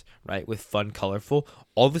states, right? With fun, colorful.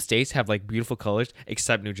 All the states have like beautiful colors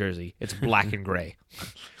except New Jersey. It's black and gray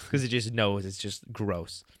because it just knows it's just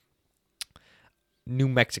gross. New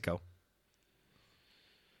Mexico.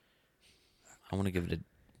 I want to give it a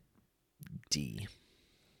D.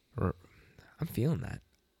 I'm feeling that.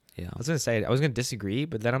 Yeah. I was gonna disagree,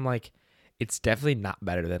 but then I'm like, it's definitely not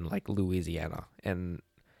better than like Louisiana and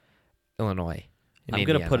Illinois. And I'm going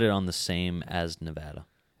to Indiana, put it on the same as Nevada.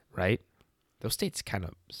 right. Those states kind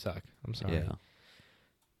of suck. I'm sorry. Yeah.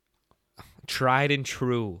 Tried and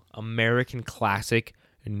true American classic,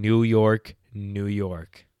 New York, New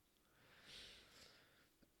York.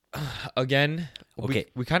 Again, Okay.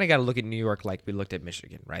 we kind of got to look at New York like we looked at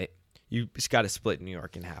Michigan, right? You just got to split New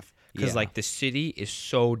York in half because Yeah. like the city is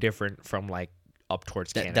so different from like up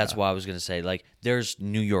towards Canada. That's why I was going to say, like, there's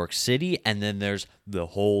New York City and then there's the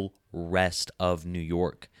whole rest of New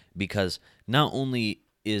York. Because not only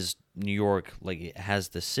is New York, like, it has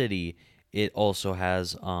the city, it also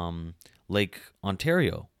has Lake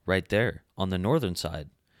Ontario right there on the northern side.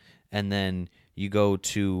 And then you go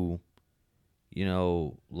to, you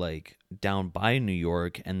know, like, down by New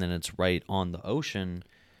York, and then it's right on the ocean.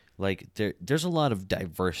 Like, there's a lot of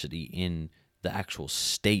diversity in the actual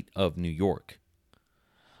state of New York.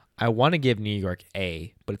 I want to give New York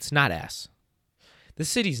A, but it's not S. The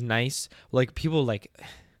city's nice. Like people like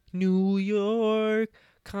New York,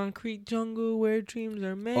 concrete jungle where dreams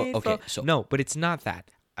are made. okay, from. so- No, but it's not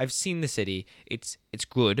that. I've seen the city. It's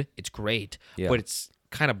good. It's great. Yeah. But it's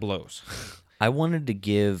kind of blows. I wanted to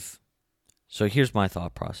give. So here's my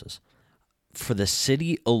thought process. For the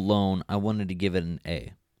city alone, I wanted to give it an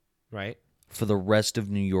A. Right? For the rest of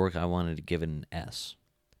New York, I wanted to give it an S.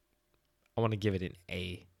 I want to give it an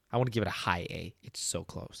A. I want to give it a high A. It's so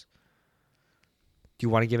close. Do you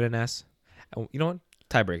want to give it an S? You know what?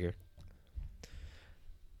 Tiebreaker.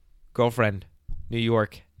 Girlfriend, New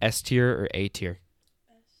York, S tier or A tier?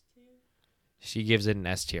 S tier. She gives it an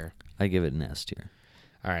S tier. I give it an S tier.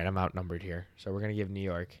 All right, I'm outnumbered here. So we're going to give New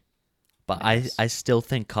York. But S. I still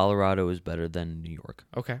think Colorado is better than New York.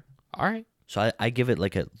 Okay. All right. So I give it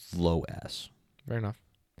like a low S. Fair enough.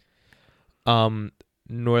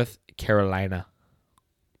 North Carolina.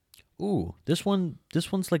 Ooh, this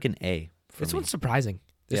one's like an A. For This me. one's surprising.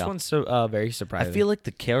 This Yeah. one's so very I surprising. feel like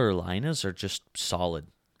the Carolinas are just solid.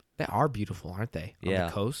 they are beautiful, aren't they? On Yeah.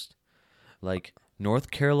 the coast. Like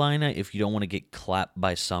North Carolina, if you don't want to get clapped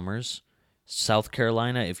by summers. South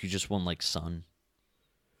Carolina, if you just want like sun.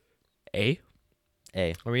 A?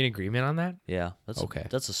 A. Are we in agreement on that? Yeah, that's Okay.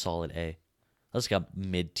 That's a solid A. That's got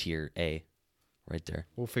mid tier A, right there.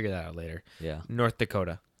 We'll figure that out later. Yeah. North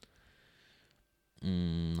Dakota.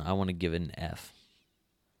 I want to give it an F.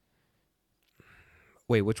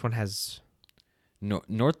 Wait, which one has?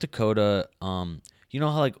 North Dakota. You know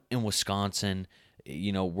how like in Wisconsin,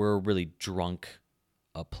 you know we're a really drunk,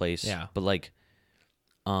 place. Yeah. But like,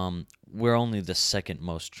 we're only the second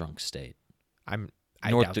most drunk state. I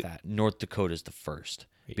North doubt that. North Dakota is the first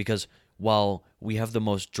because while we have the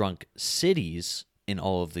most drunk cities in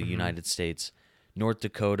all of the Mm-hmm. United States, North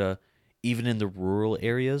Dakota, even in the rural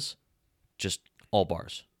areas, just all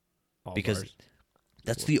bars. All because bars.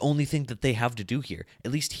 that's the only thing that they have to do here.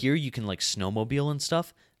 At least here you can like snowmobile and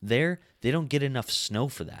stuff. There they don't get enough snow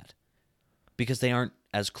for that because they aren't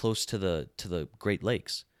as close to the Great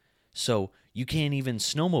Lakes. So you can't even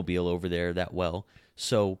snowmobile over there that well.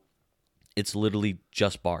 So it's literally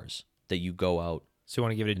just bars that you go out. So you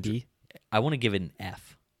want to give it a D? I want to give it an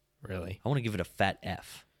F. Really? I want to give it a fat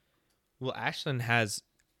F. Well,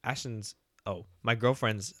 Ashton's. Oh, my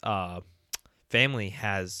girlfriend's family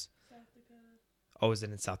has. South Dakota. Oh, is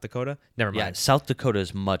it in South Dakota? Never Yeah, mind. South Dakota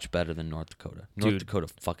is much better than North Dakota. North Dude. Dakota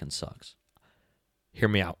fucking sucks. Hear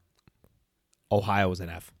me out. Ohio was an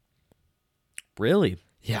F. Really?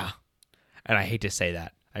 Yeah. And I hate to say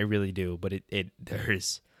that. I really do, but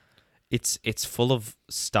it's full of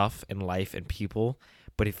stuff and life and people,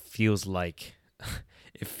 but it feels like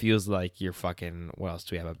you're fucking, what else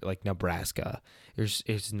do we have? Like Nebraska.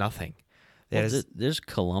 There's nothing. Well, there's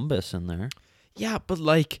Columbus in there. Yeah, but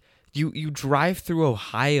like you drive through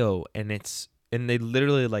Ohio and they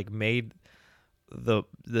literally like made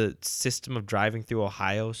the system of driving through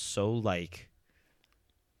Ohio so like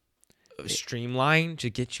streamlined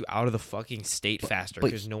to get you out of the fucking state faster,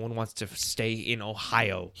 because no one wants to stay in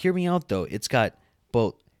Ohio. Hear me out though. It's got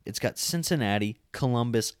Cincinnati,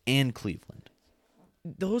 Columbus, and Cleveland.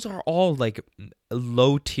 Those are all like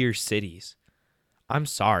low tier cities. I'm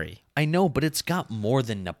sorry. I know, but it's got more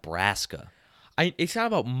than Nebraska. It's not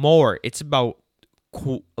about more. It's about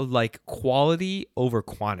like quality over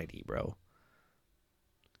quantity, bro.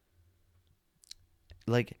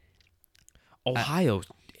 Like Ohio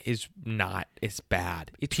is not. It's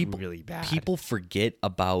bad. It's really bad. People forget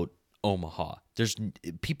about Omaha.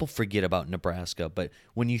 People forget about Nebraska, but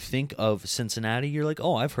when you think of Cincinnati, you're like,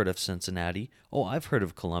 oh, I've heard of Cincinnati. Oh, I've heard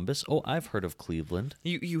of Columbus. Oh, I've heard of Cleveland.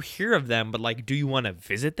 You hear of them, but like, do you want to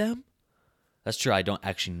visit them? That's true. I don't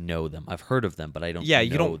actually know them. I've heard of them, but I don't. Yeah, know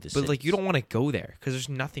you don't. the But like, cities. you don't want to go there because there's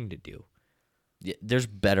nothing to do. Yeah, there's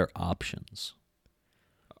better options.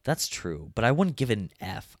 That's true, but I wouldn't give it an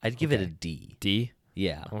F. I'd give it a D. D.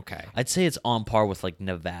 Yeah. Okay. I'd say it's on par with like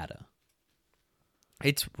Nevada.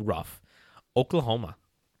 It's rough. Oklahoma.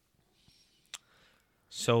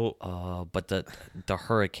 So, But the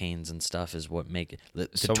hurricanes and stuff is what make it. The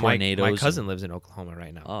so tornadoes. my cousin lives in Oklahoma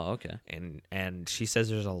right now. Oh, okay. And she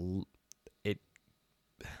says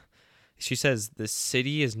she says the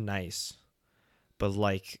city is nice, but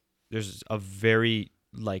like there's a very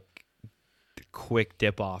like quick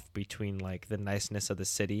dip off between like the niceness of the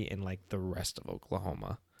city and like the rest of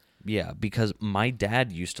Oklahoma. Yeah, because my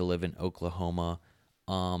dad used to live in Oklahoma.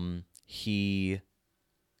 I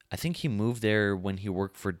think he moved there when he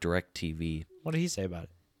worked for DirecTV. What did he say about it?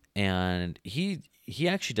 And he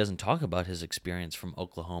actually doesn't talk about his experience from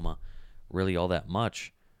Oklahoma really all that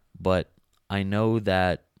much, but I know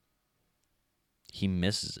that he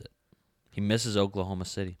misses it. He misses Oklahoma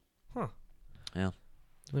City. Huh. Yeah.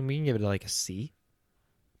 I mean, we can give it like a C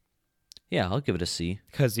Yeah, I'll give it a C.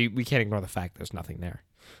 because we can't ignore the fact there's nothing there.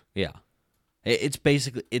 Yeah. It's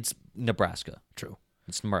Nebraska. True.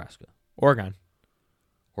 It's Nebraska. Oregon.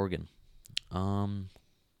 Oregon. I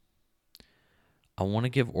want to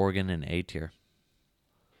give Oregon an A tier.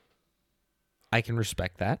 I can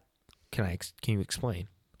respect that. Can you explain?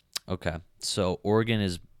 Okay. So Oregon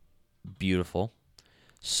is beautiful.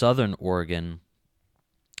 Southern Oregon,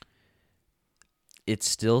 it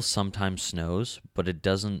still sometimes snows, but it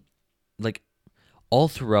doesn't, like, all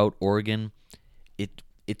throughout Oregon,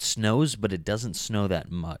 it snows, but it doesn't snow that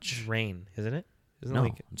much. Rain, isn't it? Isn't No, it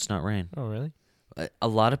like, it's not rain. oh, really? A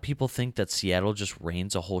lot of people think that Seattle just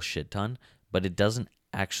rains a whole shit ton, but it doesn't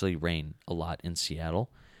actually rain a lot in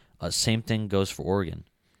Seattle. Same thing goes for Oregon.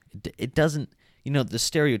 It doesn't, the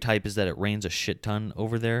stereotype is that it rains a shit ton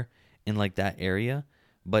over there in like that area,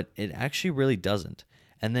 but it actually really doesn't.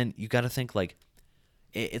 And then you got to think like,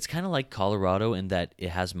 it's kind of like Colorado in that it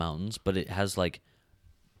has mountains, but it has like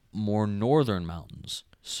more northern mountains.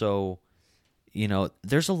 So,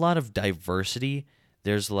 there's a lot of diversity.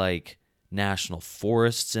 There's like national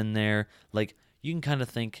forests in there. Like you can kind of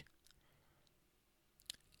think,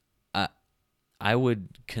 I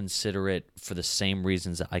would consider it for the same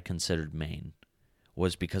reasons that I considered Maine,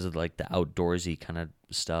 was because of like the outdoorsy kind of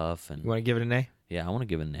stuff. And You want to give it an A? yeah, I want to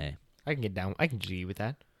give it an A. I can get down. I can G with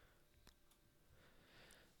that.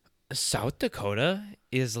 South Dakota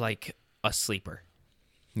is like a sleeper.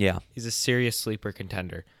 Yeah. He's a serious sleeper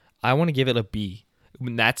contender. I want to give it a B. I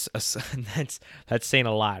mean, that's saying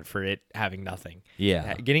a lot for it having nothing.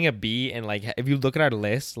 Yeah. Getting a B, and like if you look at our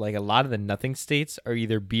list, like a lot of the nothing states are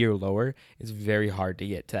either B or lower. It's very hard to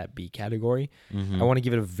get to that B category. I want to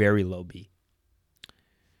give it a very low B.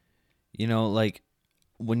 Like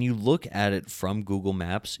when you look at it from Google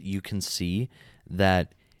Maps, you can see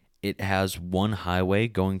that it has one highway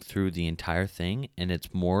going through the entire thing, and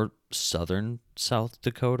it's more southern South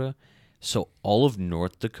Dakota. So all of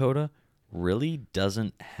North Dakota really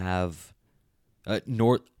doesn't have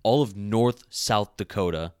all of North South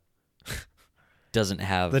Dakota doesn't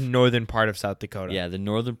have The northern part of South Dakota. Yeah, the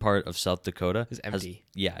northern part of South Dakota Is empty.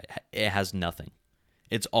 It has nothing.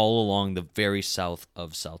 It's all along the very south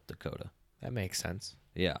of South Dakota. That makes sense.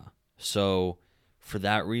 Yeah. So for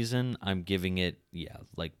that reason, I'm giving it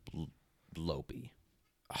like low B.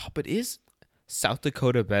 Oh, but is South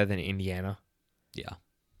Dakota better than Indiana? Yeah.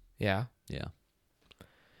 Yeah. Yeah.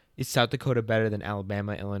 Is South Dakota better than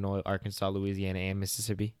Alabama, Illinois, Arkansas, Louisiana, and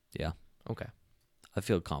Mississippi? Yeah. Okay. I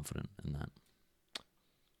feel confident in that.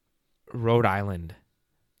 Rhode Island,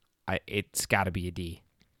 it's got to be a D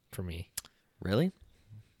for me. Really?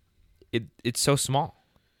 It's so small.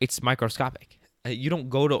 It's microscopic. You don't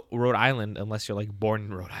go to Rhode Island unless you're like born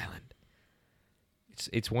in Rhode Island.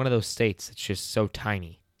 It's one of those states that's just so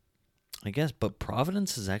tiny. I guess, but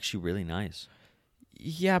Providence is actually really nice.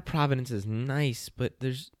 Yeah, Providence is nice, but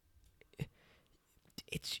it's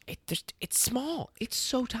small. It's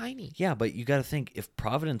so tiny. Yeah, but you got to think if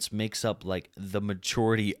Providence makes up like the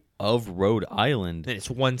majority of Rhode Island, And it's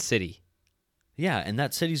one city. yeah, and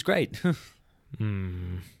that city's great.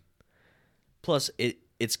 Hmm. Plus,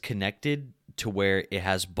 it's connected to where it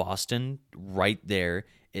has Boston right there.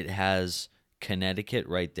 It has Connecticut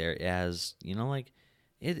right there. It has, like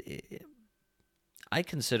I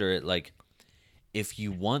consider it like if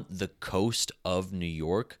you want the coast of New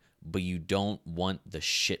York, but you don't want the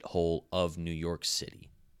shithole of New York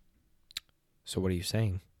City. So what are you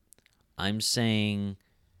saying? I'm saying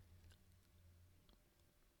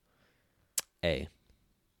A.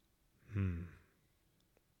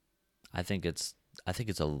 I think it's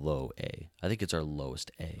a low A. I think it's our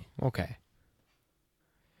lowest A. Okay.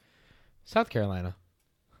 South Carolina.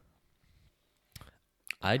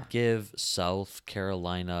 I'd give South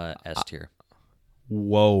Carolina S tier.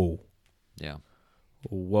 Whoa. Yeah.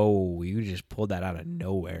 Whoa, you just pulled that out of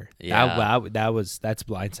nowhere. Yeah. That's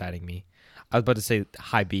blindsiding me. I was about to say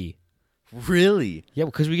high B. Really? Yeah,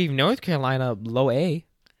 because we gave North Carolina low A.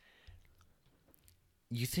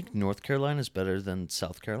 You think North Carolina is better than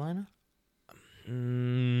South Carolina?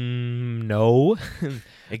 No.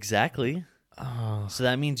 Exactly. Oh. So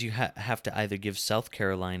that means you have to either give South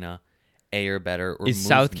Carolina A or better, or Is move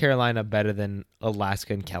South Carolina better than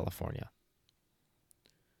Alaska and California?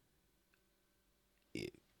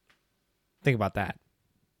 Think about that.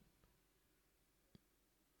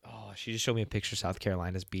 Oh, she just showed me a picture of South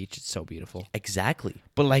Carolina's beach. It's so beautiful. Exactly.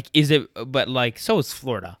 But so is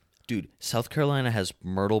Florida. Dude, South Carolina has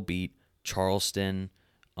Myrtle Beach, Charleston,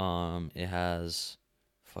 it has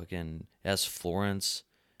Florence,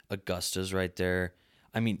 Augusta's right there.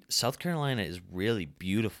 I mean, South Carolina is really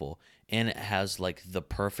beautiful, and it has like the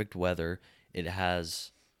perfect weather. It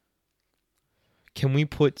has Can we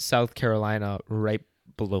put South Carolina right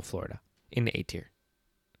below Florida in the A tier?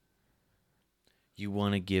 You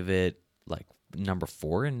want to give it like number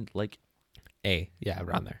 4 and like A, yeah,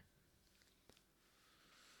 around there.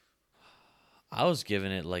 I was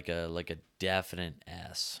giving it like a definite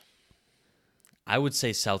S. I would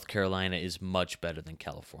say South Carolina is much better than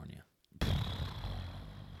California.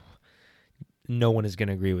 No one is going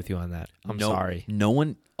to agree with you on that. I'm sorry. No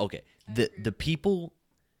one. Okay. The people.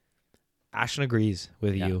 Ashton agrees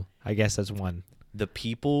with you. I guess that's one. The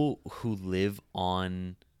people who live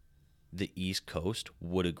on the East Coast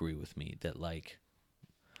would agree with me that like.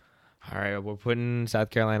 All right, we're putting South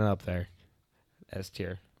Carolina up there. S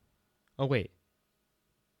tier. Oh, wait.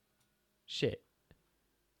 Shit.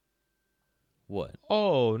 What?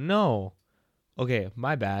 Oh, no. Okay,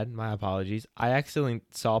 my bad. My apologies. I accidentally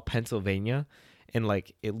saw Pennsylvania, and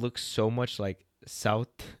like it looks so much like South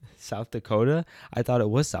Dakota. I thought it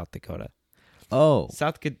was South Dakota. Oh.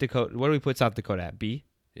 South Dakota. What do we put South Dakota at? B?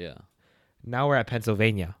 Yeah. Now we're at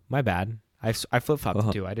Pennsylvania. My bad. I flip-flopped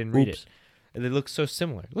the two. I didn't read it. And they look so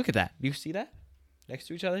similar. Look at that. Do you see that? Next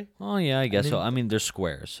to each other? Oh, yeah, I guess mean, so. I mean, they're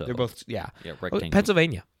squares, so. They're both, yeah. Yeah, Oh, rectangle.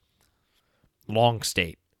 Pennsylvania. Long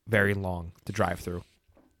state. Very long to drive through.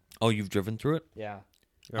 Oh, you've driven through it? Yeah.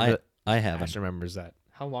 I haven't. Ash remembers that.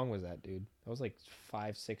 How long was that, dude? That was like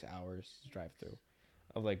 5-6 hours to drive through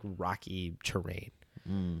of like rocky terrain.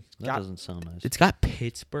 That doesn't sound nice. It's got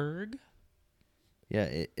Pittsburgh.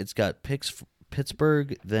 Yeah, it's got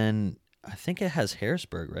Pittsburgh, then I think it has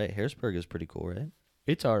Harrisburg, right? Harrisburg is pretty cool, right?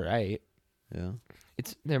 It's all right. Yeah.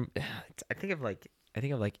 It's there. I think of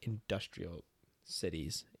like industrial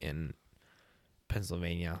cities in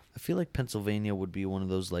Pennsylvania. I feel like Pennsylvania would be one of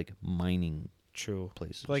those like mining True.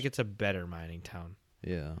 places. I feel like it's a better mining town.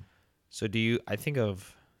 Yeah. So do you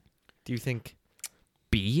think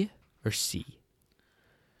B or C?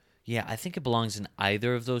 Yeah, I think it belongs in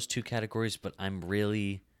either of those two categories, but I'm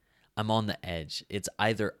on the edge. It's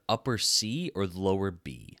either upper C or lower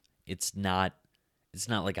B. It's not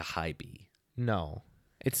like a high B. No.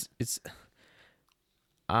 It's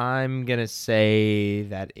I'm going to say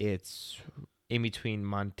that it's in between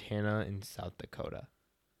Montana and South Dakota.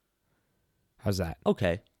 How's that?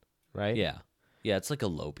 Okay. Right? Yeah. Yeah, it's like a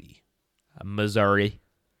low B. Missouri.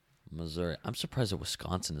 Missouri. I'm surprised that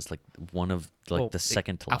Wisconsin is like one of like the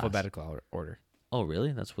second to last. Alphabetical order. Oh,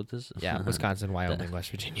 really? That's what this is? Yeah, Wisconsin, Wyoming,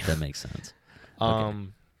 West Virginia. That makes sense.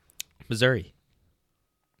 Missouri.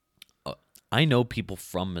 I know people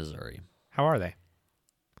from Missouri. How are they?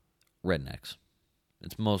 Rednecks.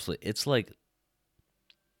 It's like,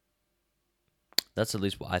 that's at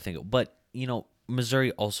least what I think. But,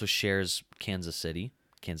 Missouri also shares Kansas City.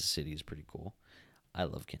 Kansas City is pretty cool. I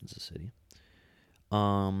love Kansas City.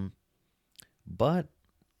 But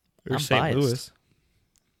Or I'm St. biased. Louis.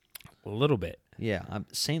 A little bit. Yeah,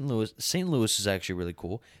 St. Louis. St. Louis is actually really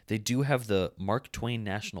cool. They do have the Mark Twain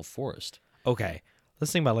National Forest. Okay,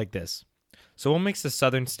 let's think about it like this. So what makes the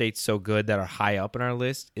southern states so good that are high up in our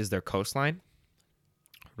list is their coastline,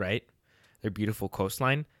 right? Their beautiful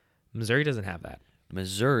coastline. Missouri doesn't have that.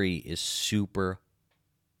 Missouri is super.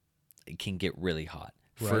 It can get really hot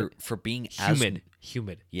Right. for being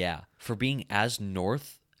Humid. Yeah, for being as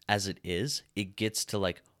north as it is, it gets to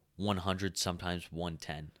like 100, sometimes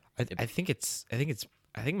 110. I think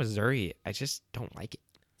Missouri. I just don't like it.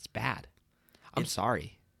 It's bad. I'm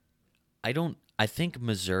sorry. I think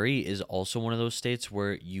Missouri is also one of those states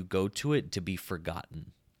where you go to it to be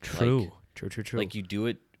forgotten. True. Like you do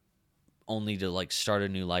it only to like start a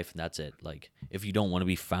new life and that's it. Like if you don't want to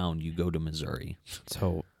be found, you go to Missouri.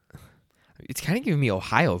 So it's kind of giving me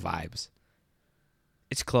Ohio vibes.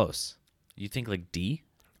 It's close. You think like D?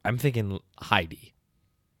 I'm thinking high D,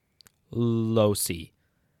 low C.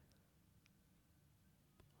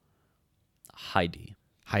 High D.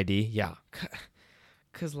 High D, yeah.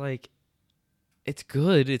 Cause like, it's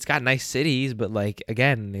good. It's got nice cities, but like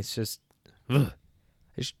again, it's just, ugh.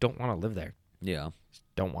 I just don't want to live there. Yeah.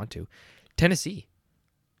 Don't want to. Tennessee,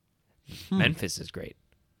 Memphis is great.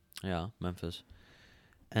 Yeah, Memphis.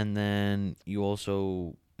 And then you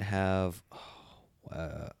also have,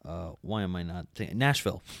 why am I not thinking?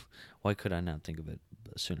 Nashville. Why could I not think of it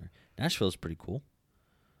sooner? Nashville is pretty cool.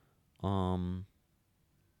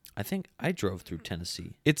 I think I drove through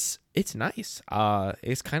Tennessee. It's nice.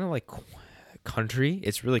 It's kind of like country.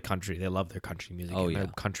 It's really country. They love their country music. Oh, and they're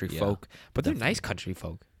yeah. country Yeah, folk, but they're definitely. nice country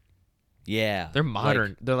folk. Yeah. They're modern.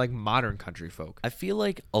 Like, They're like modern country folk. I feel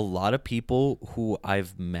like a lot of people who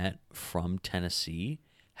I've met from Tennessee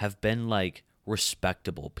have been like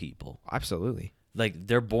respectable people. Absolutely. Like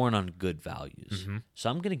they're born on good values. Mm-hmm.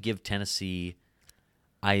 So I'm going to give Tennessee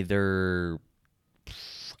either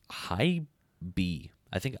high B.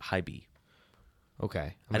 I think high B.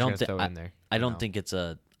 Okay. I don't think throw it in there. I don't think it's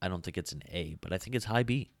an A, but I think it's high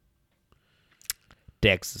B.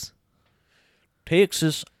 Texas.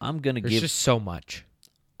 Texas, I'm going to There's give just so much.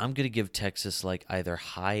 I'm going to give Texas like either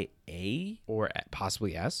high A, Or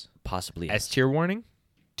possibly S. possibly S tier warning.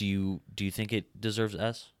 Do you think it deserves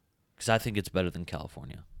S? Cuz I think it's better than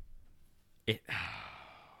California. You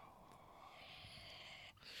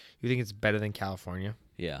think it's better than California?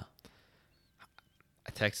 Yeah.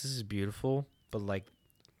 Texas is beautiful, but like,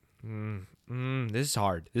 this is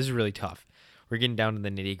hard. This is really tough. We're getting down to the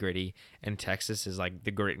nitty gritty, and Texas is like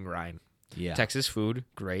the grit and grind. Yeah. Texas food,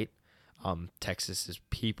 great. Texas is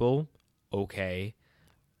people, okay.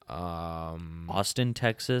 Austin,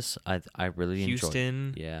 Texas, I really enjoy.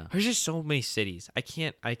 Houston, Yeah. There's just so many cities. I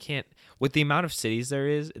can't. With the amount of cities there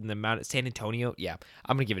is, and the amount of San Antonio, yeah,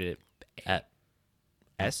 I'm gonna give it At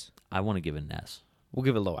S. I want to give it an S. We'll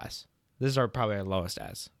give it low S. This is probably our lowest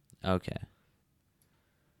S. Okay.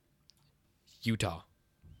 Utah.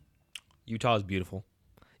 Utah is beautiful.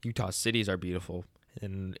 Utah cities are beautiful,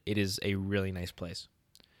 and it is a really nice place.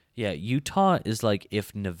 Yeah, Utah is like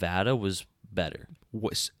if Nevada was better.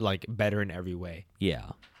 Was like better in every way.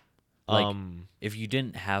 Yeah. Like if you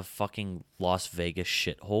didn't have fucking Las Vegas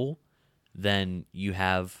shithole, then you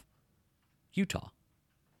have Utah.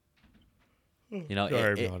 You know,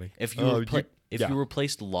 Sorry, Bonnie. if you you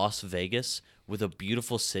replaced Las Vegas with a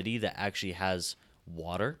beautiful city that actually has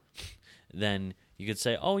water, then you could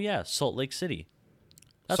say, "Oh yeah, Salt Lake City."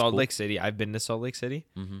 That's Salt cool. Lake City. I've been to Salt Lake City.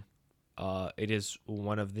 Mm-hmm. It is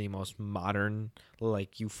one of the most modern,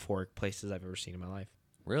 like euphoric places I've ever seen in my life.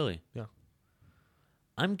 Really? Yeah.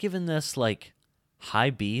 I'm giving this like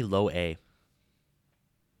high B, low A.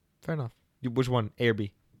 Fair enough. Which one? A or B?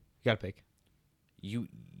 You gotta pick. You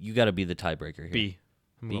got to be the tiebreaker here. B.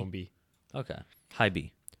 I'm B? going B. Okay. High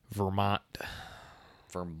B. Vermont.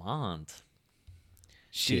 Vermont.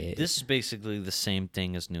 Shit. Dude, this is basically the same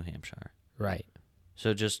thing as New Hampshire. Right.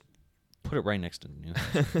 So just put it right next to New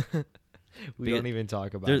Hampshire. We don't even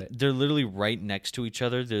talk about they're, it. They're literally right next to each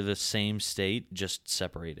other. They're the same state, just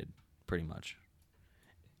separated, pretty much.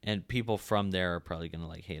 And people from there are probably going to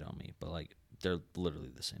like hate on me, but like they're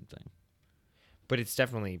literally the same thing. But it's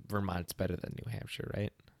definitely Vermont's better than New Hampshire,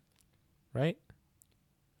 right? Right?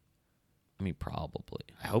 I mean, probably.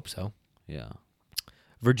 I hope so. Yeah.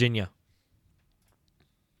 Virginia.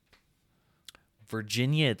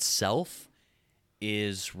 Virginia itself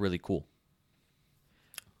is really cool.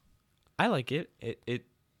 I like it.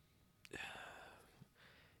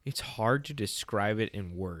 It's hard to describe it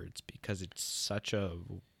in words because it's such a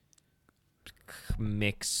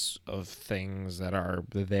mix of things that are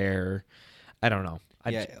there. I don't know.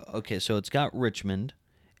 Okay, so it's got Richmond.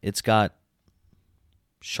 It's got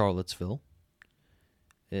Charlottesville.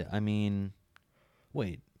 I mean,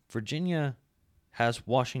 wait, Virginia has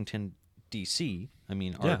Washington, D.C. I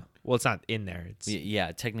mean, Yeah. Well, it's not in there. It's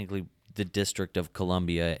yeah, technically the District of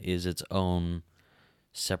Columbia is its own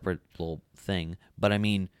separate little thing. But I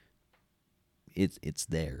mean, it's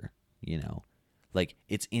there, you know. Like,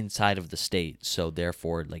 it's inside of the state, so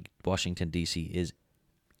therefore, like, Washington, D.C. is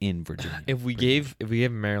in Virginia. if we gave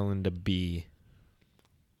Maryland a B,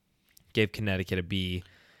 gave Connecticut a B,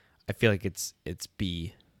 I feel like it's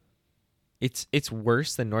B. It's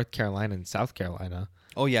worse than North Carolina and South Carolina.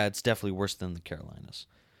 Oh, yeah, it's definitely worse than the Carolinas.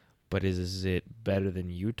 But is it better than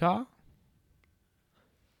Utah?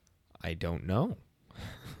 I don't know.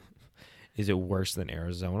 Is it worse than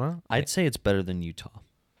Arizona? I'd say it's better than Utah.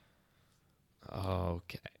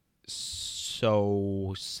 Okay.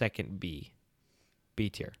 So second B. B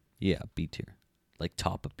tier. Yeah, B tier. Like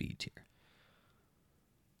top of B tier.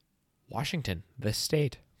 Washington, the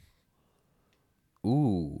state.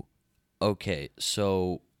 Ooh. Okay,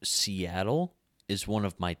 so Seattle is one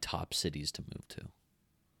of my top cities to move to.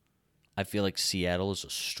 I feel like Seattle is a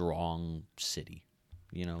strong city.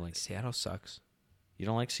 You know, like, Seattle sucks. you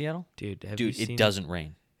don't like Seattle? Dude, It doesn't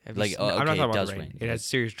rain. Have you Like, seen- oh, I'm not okay, talking it about does the rain. It has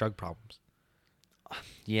serious drug problems.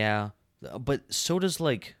 Yeah, but so does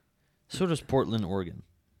Portland, Oregon.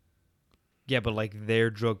 Yeah, but like their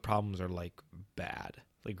drug problems are like bad,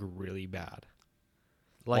 like really bad.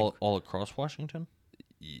 Like All across Washington?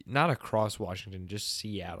 not across Washington, just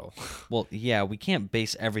Seattle. Well, yeah, we can't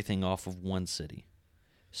base everything off of one city.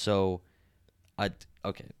 So,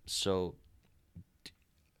 so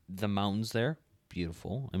the mountains there,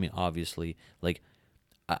 beautiful. I mean, obviously, like,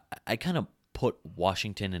 I kind of put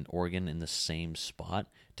Washington and Oregon in the same spot.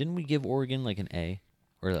 Didn't we give Oregon like an A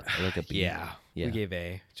or like a B? Yeah, Yeah. we gave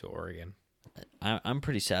A to Oregon. I'm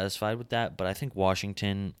pretty satisfied with that, but I think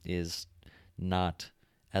Washington is not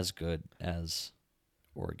as good as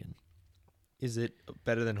Oregon. Is it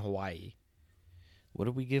better than Hawaii? What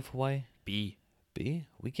did we give Hawaii? B. B?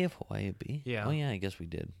 We gave Hawaii a B? Yeah. Oh, yeah, I guess we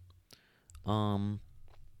did.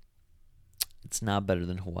 It's not better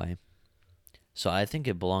than Hawaii. So I think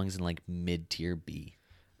it belongs in like mid-tier B.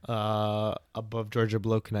 Above Georgia,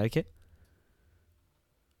 below Connecticut.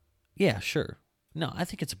 Yeah, sure. No, I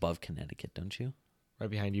think it's above Connecticut, don't you? Right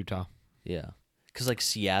behind Utah. Yeah. Because like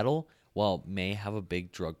Seattle, while it may have a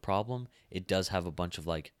big drug problem, it does have a bunch of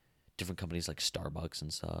like different companies like Starbucks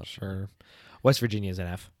and stuff. Sure. West Virginia is an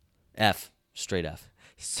F. F. Straight F.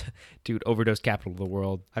 Dude, overdose capital of the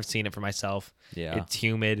world. I've seen it for myself. Yeah. It's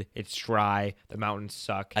humid. It's dry. The mountains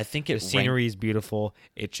suck. I think the it scenery is beautiful.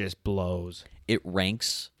 It just blows. It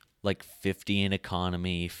ranks like 50 in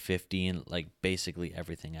economy, 50 in like basically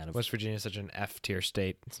everything out of West Virginia is such an F tier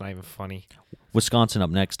state. It's not even funny. Wisconsin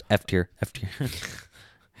up next. F tier. F tier.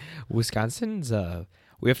 Wisconsin's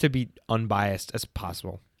we have to be unbiased as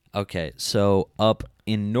possible. Okay, so up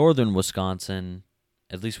in northern Wisconsin,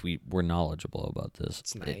 at least we're knowledgeable about this.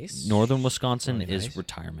 It's nice. Northern Wisconsin Really is nice.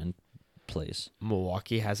 retirement place.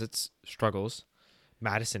 Milwaukee has its struggles.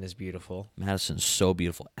 Madison is beautiful. Madison's so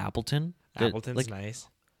beautiful. Appleton. Appleton's like, nice.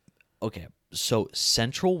 okay, so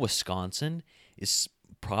central Wisconsin is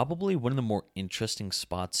probably one of the more interesting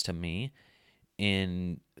spots to me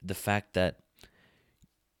in the fact that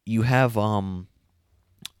you have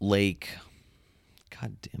Lake,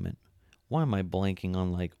 god damn it, why am I blanking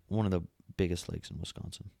on like one of the biggest lakes in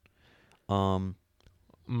Wisconsin?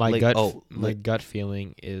 My Lake- gut oh, my Lake- gut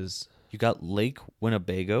feeling is You got Lake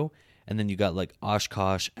Winnebago, and then you got like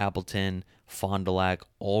Oshkosh, Appleton, Fond du Lac,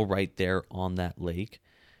 all right there on that lake.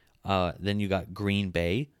 Then you got Green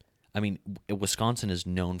Bay. I mean, Wisconsin is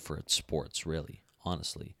known for its sports, really,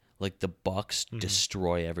 honestly. Like the Bucks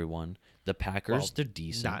destroy everyone. The Packers, Well, they're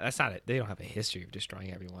decent. that's not it. They don't have a history of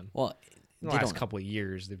destroying everyone. Well, In the they last don't. couple of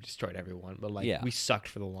years, they've destroyed everyone. But like Yeah. we sucked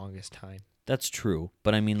for the longest time. That's true,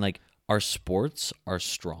 but I mean, like our sports are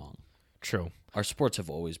strong. True. Our sports have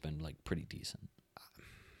always been like pretty decent.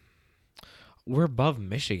 We're above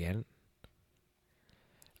Michigan.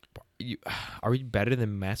 Are we better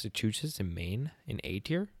than Massachusetts and Maine in A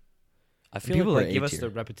tier? I feel People like that we're give A us the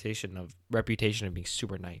tier. reputation of being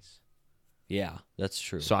super nice. Yeah, that's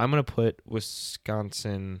true. So I'm gonna put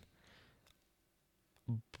Wisconsin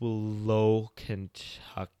below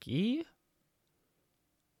Kentucky.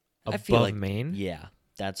 I above feel like Maine. Yeah,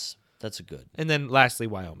 that's a good And then lastly,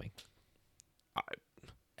 Wyoming.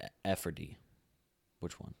 F or D.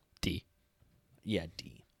 Which one? D. Yeah,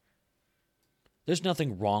 D. There's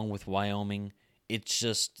nothing wrong with Wyoming. It's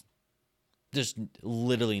just there's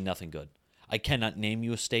literally nothing good. I cannot name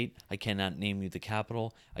you a state. I cannot name you the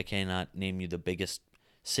capital. I cannot name you the biggest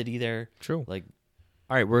city there. True. Like,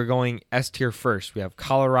 All right, we're going S tier first. We have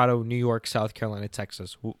Colorado, New York, South Carolina,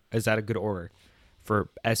 Texas. Is that a good order for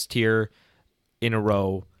S tier in a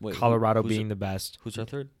row? Wait, Colorado who's being the best. who's our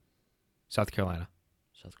third? South Carolina.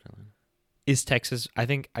 South Carolina. Is Texas? I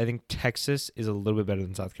think Texas is a little bit better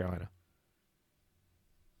than South Carolina.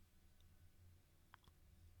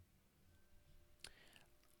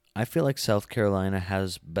 I feel like South Carolina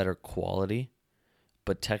has better quality,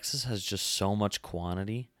 but Texas has just so much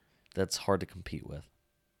quantity that's hard to compete with.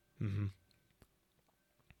 Mm-hmm.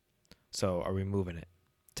 So are we moving it?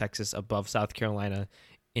 Texas above South Carolina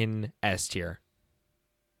in S tier.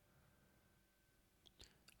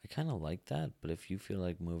 I kind of like that, but if you feel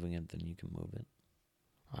like moving it, then you can move it.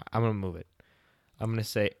 I'm gonna move it. I'm gonna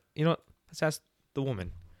say, you know what? Let's ask the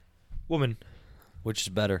woman. Woman. Which is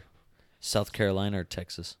better, South Carolina or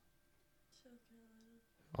Texas?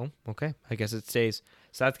 Oh, okay. I guess it stays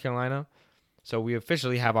South Carolina. So we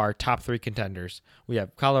officially have our top 3 contenders. We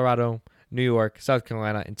have Colorado, New York, South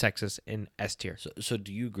Carolina, and Texas in S tier. So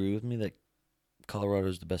do you agree with me that Colorado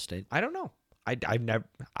is the best state? I don't know. I've never.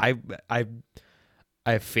 I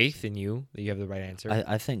have faith in you that you have the right answer.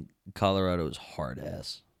 I think Colorado is hard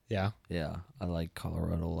ass. Yeah, Yeah, I like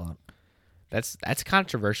Colorado a lot. that's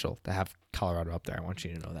controversial to have Colorado up there. I want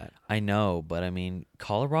you to know that. I know, but I mean,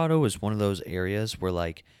 Colorado is one of those areas where,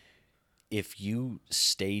 like, if you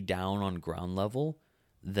stay down on ground level,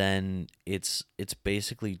 then it's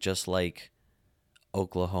basically just like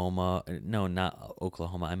Oklahoma. No, not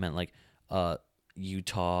Oklahoma. I meant like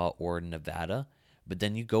Utah or Nevada. But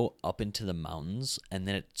then you go up into the mountains, and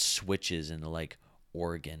then it switches into like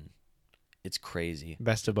Oregon. It's crazy.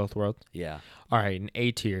 Best of both worlds. Yeah. All right, in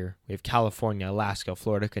A tier, we have California, Alaska,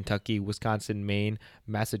 Florida, Kentucky, Wisconsin, Maine,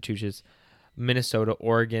 Massachusetts, Minnesota,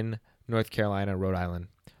 Oregon, North Carolina, Rhode Island.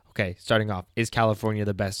 Okay, starting off, is California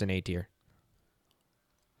the best in A tier?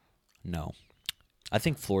 No. I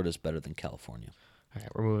think Florida's better than California. All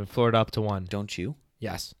right, we're moving Florida up to 1. Don't you?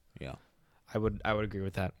 Yes, Yeah. I would agree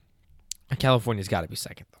with that. California's got to be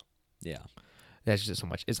second, though. Yeah. That's just so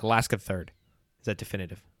much. Is Alaska third? Is that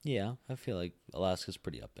definitive? Yeah, I feel like Alaska's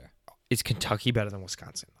pretty up there. Is Kentucky better than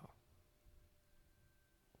Wisconsin, though?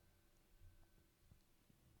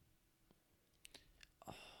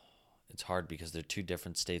 It's hard because they're two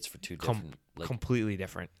different states for two different Completely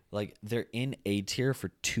different. like they're in A tier for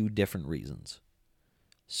two different reasons.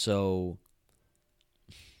 So,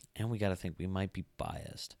 and we got to think we might be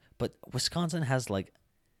biased, but Wisconsin has it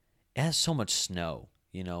has so much snow,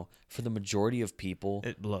 for the majority of people.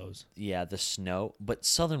 It blows. Yeah, the snow, but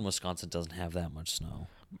southern Wisconsin doesn't have that much snow.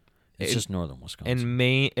 It's just northern Wisconsin. And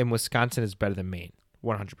Maine and Wisconsin is better than Maine,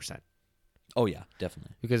 100%. Oh yeah,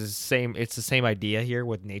 definitely. Because it's the same idea here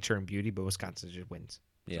with nature and beauty, but Wisconsin just wins.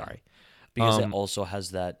 Yeah. Sorry. Because it also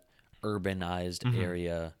has that urbanized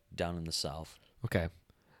area down in the south. Okay.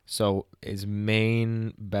 So is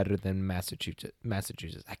Maine better than Massachusetts?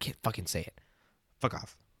 Massachusetts. I can't fucking say it. Fuck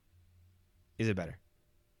off. Is it better?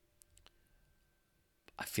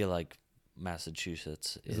 I feel like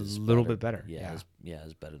Massachusetts is a little bit better. Yeah,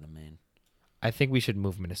 is better than Maine. I think we should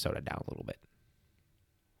move Minnesota down a little bit.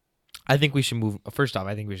 I think we should move. First off,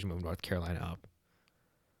 I think we should move North Carolina up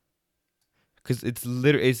because it's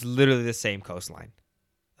literally the same coastline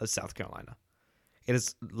as South Carolina. It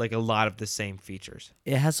is like a lot of the same features.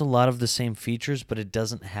 It has a lot of the same features, but it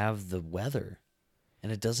doesn't have the weather,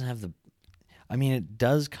 and it doesn't have the. I mean, it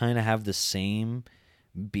does kind of have the same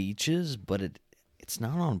beaches, but it's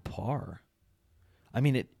not on par. I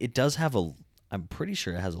mean, it does have a. I'm pretty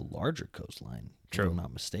sure it has a larger coastline. True. If I'm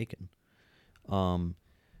not mistaken.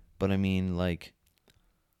 But I mean,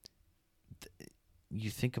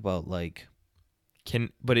 you think about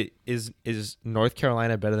But is North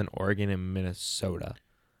Carolina better than Oregon and Minnesota?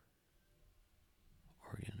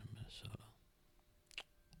 Oregon and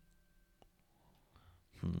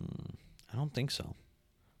Minnesota. I don't think so.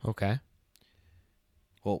 Okay.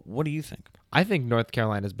 Well, what do you think? I think North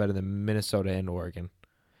Carolina is better than Minnesota and Oregon.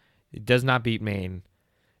 It does not beat Maine,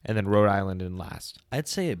 and then Rhode Island in last. I'd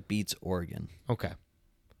say it beats Oregon. Okay.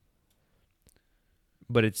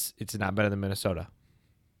 But it's not better than Minnesota.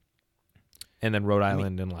 And then Rhode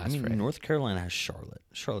Island in last. Right? North Carolina has Charlotte.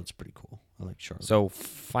 Charlotte's pretty cool. I like Charlotte. So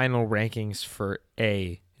final rankings for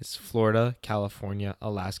A is Florida, California,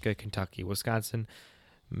 Alaska, Kentucky, Wisconsin,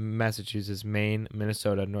 Massachusetts, Maine,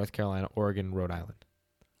 Minnesota, North Carolina, Oregon, Rhode Island.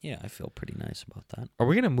 Yeah, I feel pretty nice about that. Are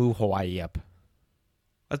we gonna move Hawaii up?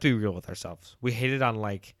 Let's be real with ourselves. We hate it on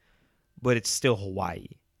like, but it's still Hawaii.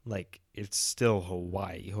 Like it's still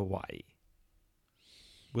Hawaii.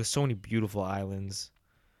 With so many beautiful islands,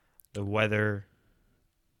 the weather.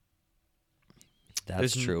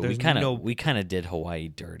 That's true. there's We kind of did Hawaii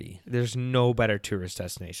dirty. There's no better tourist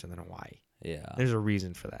destination than Hawaii. Yeah. There's a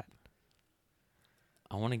reason for that.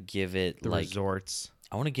 I want to give it The like resorts.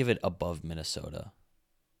 I want to give it above Minnesota.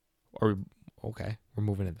 Or okay, we're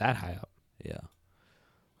moving it that high up. Yeah.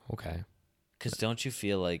 Okay. Cuz don't you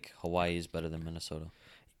feel like Hawaii is better than Minnesota?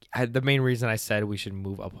 The main reason I said we should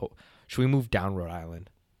move up. Should we move down Rhode Island?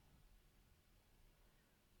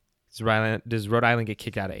 Does Rhode Island get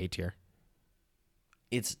kicked out of A tier?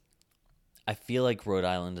 I feel like Rhode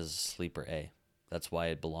Island is a sleeper A. That's why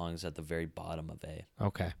it belongs at the very bottom of A.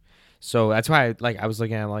 Okay. So that's why I was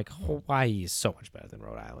looking at like Hawaii is so much better than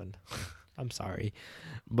Rhode Island. I'm sorry.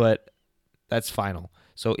 But that's final.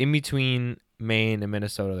 So in between Maine and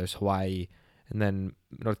Minnesota, there's Hawaii, and then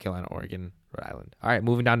North Carolina, Oregon, Rhode Island. All right,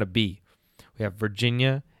 moving down to B. We have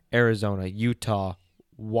Virginia, Arizona, Utah,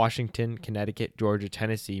 Washington, Connecticut, Georgia,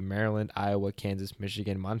 Tennessee, Maryland, Iowa, Kansas,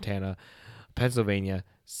 Michigan, Montana, Pennsylvania,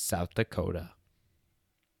 South Dakota.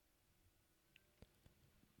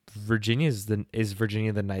 Is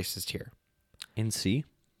Virginia the nicest here? In C?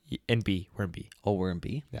 In B. We're in B. Oh, we're in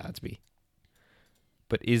B? Yeah, it's B.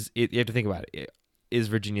 But you have to think about it. Is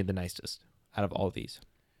Virginia the nicest out of all these?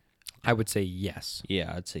 I would say yes.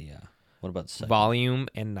 Yeah, I'd say yeah. What about second? Volume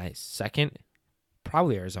and nice. Second,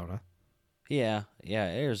 probably Arizona. Yeah,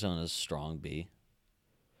 Arizona's strong B.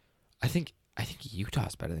 I think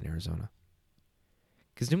Utah's better than Arizona.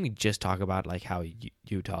 Because didn't we just talk about like how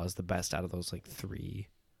Utah is the best out of those like three?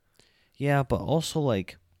 Yeah, but also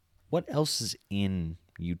like, what else is in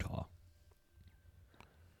Utah?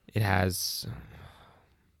 It has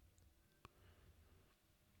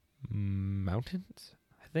mountains,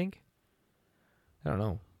 I think. I don't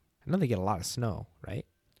know. I know they get a lot of snow, right?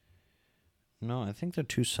 No, I think they're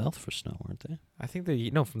too south for snow, aren't they? I think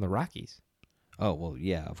from the Rockies. Oh, well,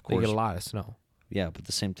 yeah, of They course. get a lot of snow. Yeah, but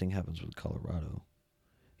the same thing happens with Colorado.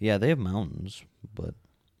 Yeah, they have mountains, but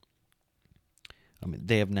I mean,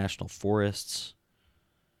 they have national forests.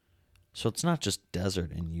 So it's not just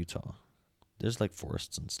desert in Utah. There's like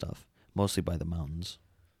forests and stuff, mostly by the mountains.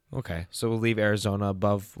 Okay, so we'll leave Arizona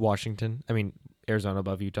above Washington. I mean, Arizona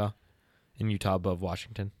above Utah, and Utah above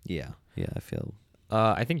Washington. Yeah, I feel.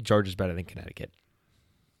 I think Georgia's better than Connecticut.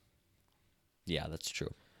 Yeah, that's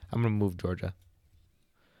true. I'm gonna move Georgia.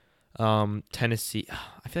 Tennessee.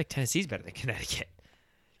 I feel like Tennessee's better than Connecticut.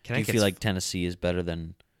 Do you feel like Tennessee is better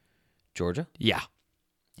than Georgia? Yeah.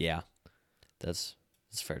 Yeah, that's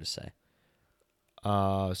fair to say.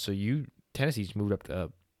 So Tennessee's moved up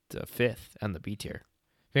to fifth on the B tier.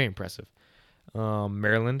 Very impressive.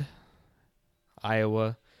 Maryland,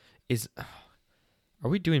 Iowa is. Are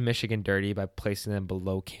we doing Michigan dirty by placing them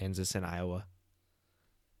below Kansas and Iowa?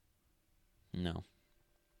 No.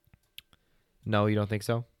 No, you don't think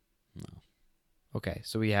so? No. Okay,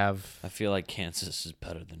 so we have I feel like Kansas is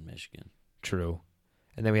better than Michigan. true,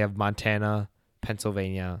 and then we have Montana,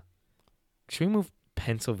 Pennsylvania. Should we move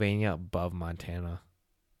Pennsylvania above Montana?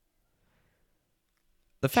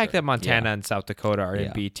 The fact Sure. that Montana Yeah. and South Dakota are in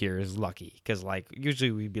Yeah. B tier is lucky because, like,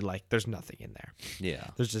 usually we'd be like, "There's nothing in there.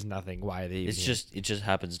 Yeah. There's just nothing. Why are they?" It just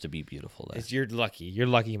happens to be beautiful there. You're lucky. You're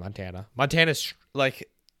lucky, Montana. Montana's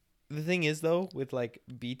like, the thing is though, with like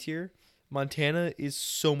B tier, Montana is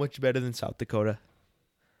so much better than South Dakota.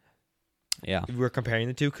 Yeah. If we're comparing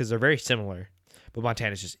the two because they're very similar, but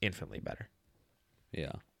Montana's just infinitely better.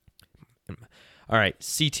 Yeah. All right,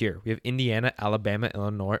 C tier. We have Indiana, Alabama,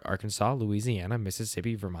 Illinois, Arkansas, Louisiana,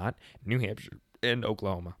 Mississippi, Vermont, New Hampshire, and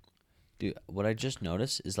Oklahoma. Dude, what I just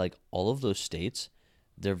noticed is like all of those states,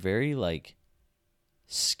 they're very like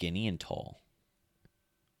skinny and tall.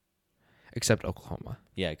 Except Oklahoma.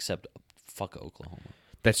 Yeah, except fuck Oklahoma.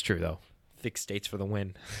 That's true, though. Thick states for the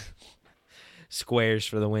win. Squares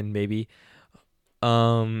for the win, baby.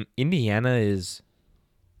 Indiana is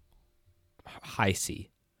high C.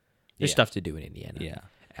 There's Yeah. stuff to do in Indiana. Yeah.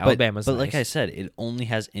 Alabama's but like I nice. said, it only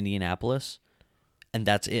has Indianapolis, and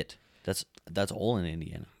that's it. That's all in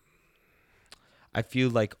Indiana. I feel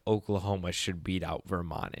like Oklahoma should beat out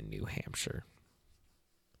Vermont and New Hampshire.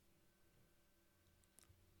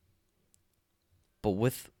 But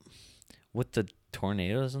with the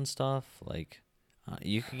tornadoes and stuff, like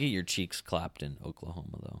you could get your cheeks clapped in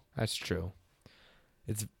Oklahoma though. That's true.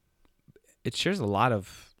 It shares a lot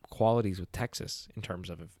of qualities with Texas in terms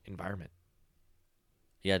of environment.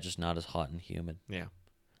 Yeah, just not as hot and humid. Yeah.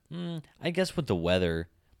 I guess with the weather,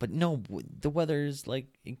 but no, the weather is like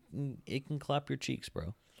it can clap your cheeks,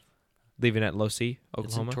 bro. Leaving at low C,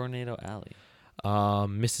 It's in Oklahoma. Tornado Alley.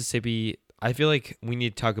 Mississippi. I feel like we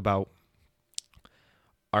need to talk about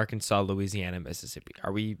Arkansas, Louisiana, Mississippi.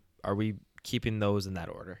 Are we keeping those in that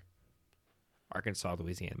order? Arkansas,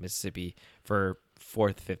 Louisiana, Mississippi for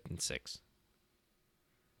 4th, 5th, and 6th.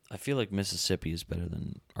 I feel like Mississippi is better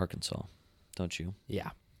than Arkansas, don't you?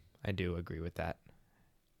 Yeah, I do agree with that.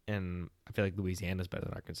 And I feel like Louisiana is better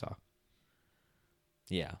than Arkansas.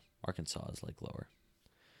 Yeah, Arkansas is like lower.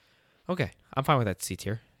 Okay, I'm fine with that C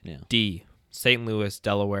tier. Yeah. D, St. Louis,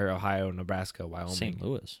 Delaware, Ohio, Nebraska, Wyoming. St.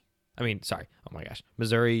 Louis. Oh my gosh.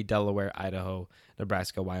 Missouri, Delaware, Idaho,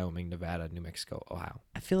 Nebraska, Wyoming, Nevada, New Mexico, Ohio.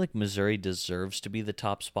 I feel like Missouri deserves to be the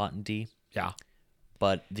top spot in D, Yeah.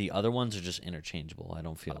 but the other ones are just interchangeable. I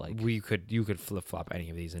don't feel like. you could flip flop any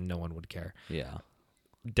of these and no one would care. Yeah.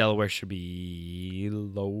 Delaware should be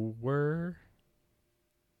lower.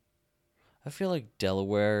 I feel like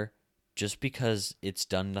Delaware, just because it's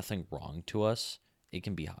done nothing wrong to us, it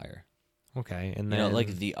can be higher. Okay, and You then know,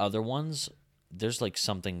 like the other ones, there's like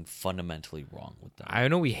something fundamentally wrong with them. I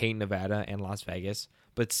know we hate Nevada and Las Vegas,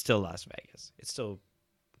 but it's still Las Vegas. It's still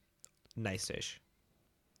nice-ish.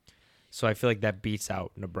 So I feel like that beats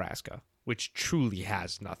out Nebraska, which truly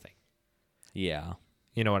has nothing. Yeah.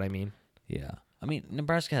 You know what I mean? Yeah. I mean,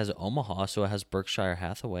 Nebraska has Omaha, so it has Berkshire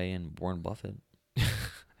Hathaway and Warren Buffett.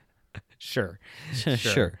 Sure.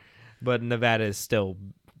 Sure. But Nevada is still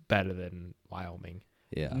better than Wyoming.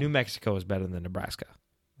 Yeah. New Mexico is better than Nebraska,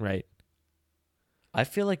 right? I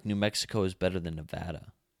feel like New Mexico is better than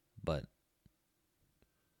Nevada, but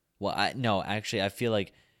actually I feel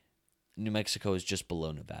like New Mexico is just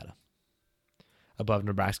below Nevada. Above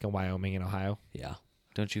Nebraska, Wyoming, and Ohio. Yeah.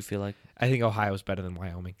 Don't you feel like I think Ohio is better than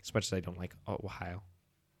Wyoming, as much as I don't like Ohio.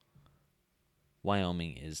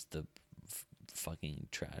 Wyoming is the fucking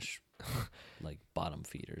trash, like bottom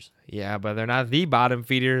feeders. Yeah, but they're not the bottom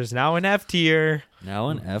feeders. Now in F tier. Now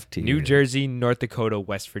an F tier. New Jersey, North Dakota,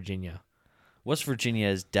 West Virginia. West Virginia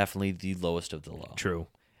is definitely the lowest of the low. True.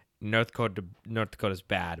 North Dakota's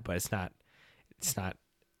bad, but it's not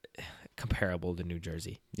comparable to New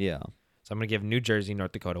Jersey. Yeah. So I'm going to give New Jersey,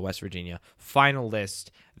 North Dakota, West Virginia. Final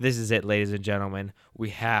list. This is it, ladies and gentlemen.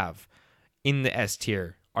 We have in the S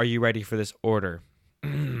tier. Are you ready for this order?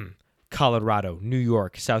 Colorado, New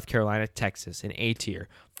York, South Carolina, Texas. In A tier,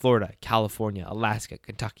 Florida, California, Alaska,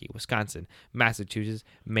 Kentucky, Wisconsin, Massachusetts,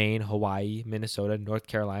 Maine, Hawaii, Minnesota, North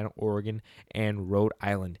Carolina, Oregon, and Rhode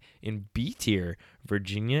Island. In B tier,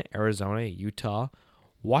 Virginia, Arizona, Utah,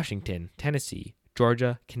 Washington, Tennessee,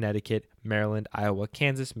 Georgia, Connecticut, Maryland, Iowa,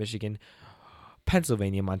 Kansas, Michigan,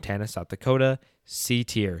 Pennsylvania, Montana, South Dakota. C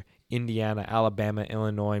tier, Indiana, Alabama,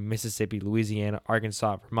 Illinois, Mississippi, Louisiana,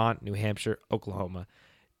 Arkansas, Vermont, New Hampshire, Oklahoma.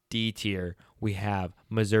 D tier, we have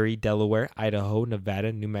Missouri, Delaware, Idaho,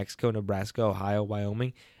 Nevada, New Mexico, Nebraska, Ohio,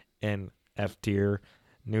 Wyoming. And F tier,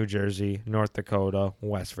 New Jersey, North Dakota,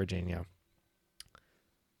 West Virginia.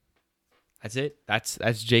 That's it. That's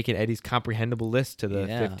Jake and Eddie's comprehensible list to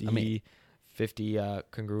the 50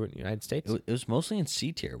 congruent United States. It was mostly in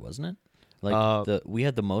C tier, wasn't it? Like we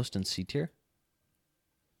had the most in C tier.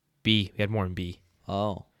 B. We had more in B.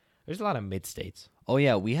 Oh. There's a lot of mid states. Oh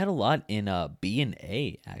yeah, we had a lot in B and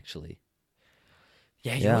A actually.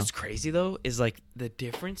 Yeah, you know what's crazy though is like the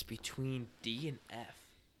difference between D and F.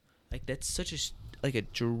 Like that's such a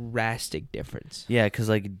drastic difference. Yeah, because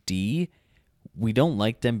like D, we don't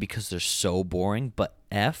like them because they're so boring. But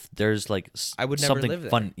F, there's like I would never something live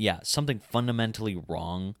there. fun. Yeah, something fundamentally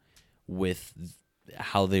wrong with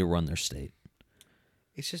how they run their state.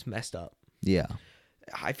 It's just messed up. Yeah.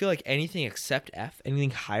 I feel like anything except F, anything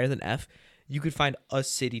higher than F, you could find a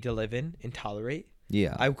city to live in and tolerate.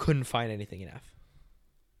 Yeah. I couldn't find anything in F.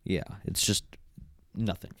 Yeah. It's just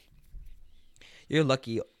nothing. You're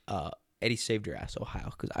lucky Eddie saved your ass, Ohio,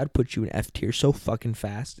 because I'd put you in F tier so fucking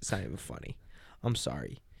fast, it's not even funny. I'm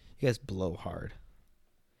sorry. You guys blow hard.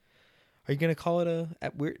 Are you going to call it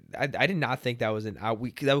I did not think that was an hour.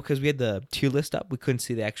 Because we had the tier list up, we couldn't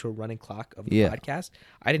see the actual running clock of the podcast.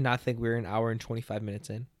 I did not think we were an hour and 25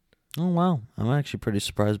 minutes in. Oh, wow. I'm actually pretty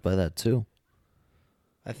surprised by that, too.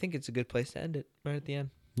 I think it's a good place to end it, right at the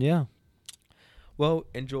end. Yeah. Well,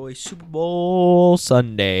 enjoy Super Bowl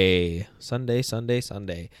Sunday.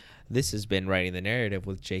 Sunday. This has been Writing the Narrative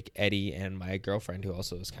with Jake, Eddie, and my girlfriend, who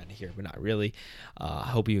also is kind of here, but not really. I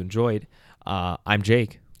hope you enjoyed. I'm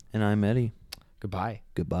Jake. And I'm Eddie. Goodbye.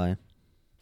 Goodbye.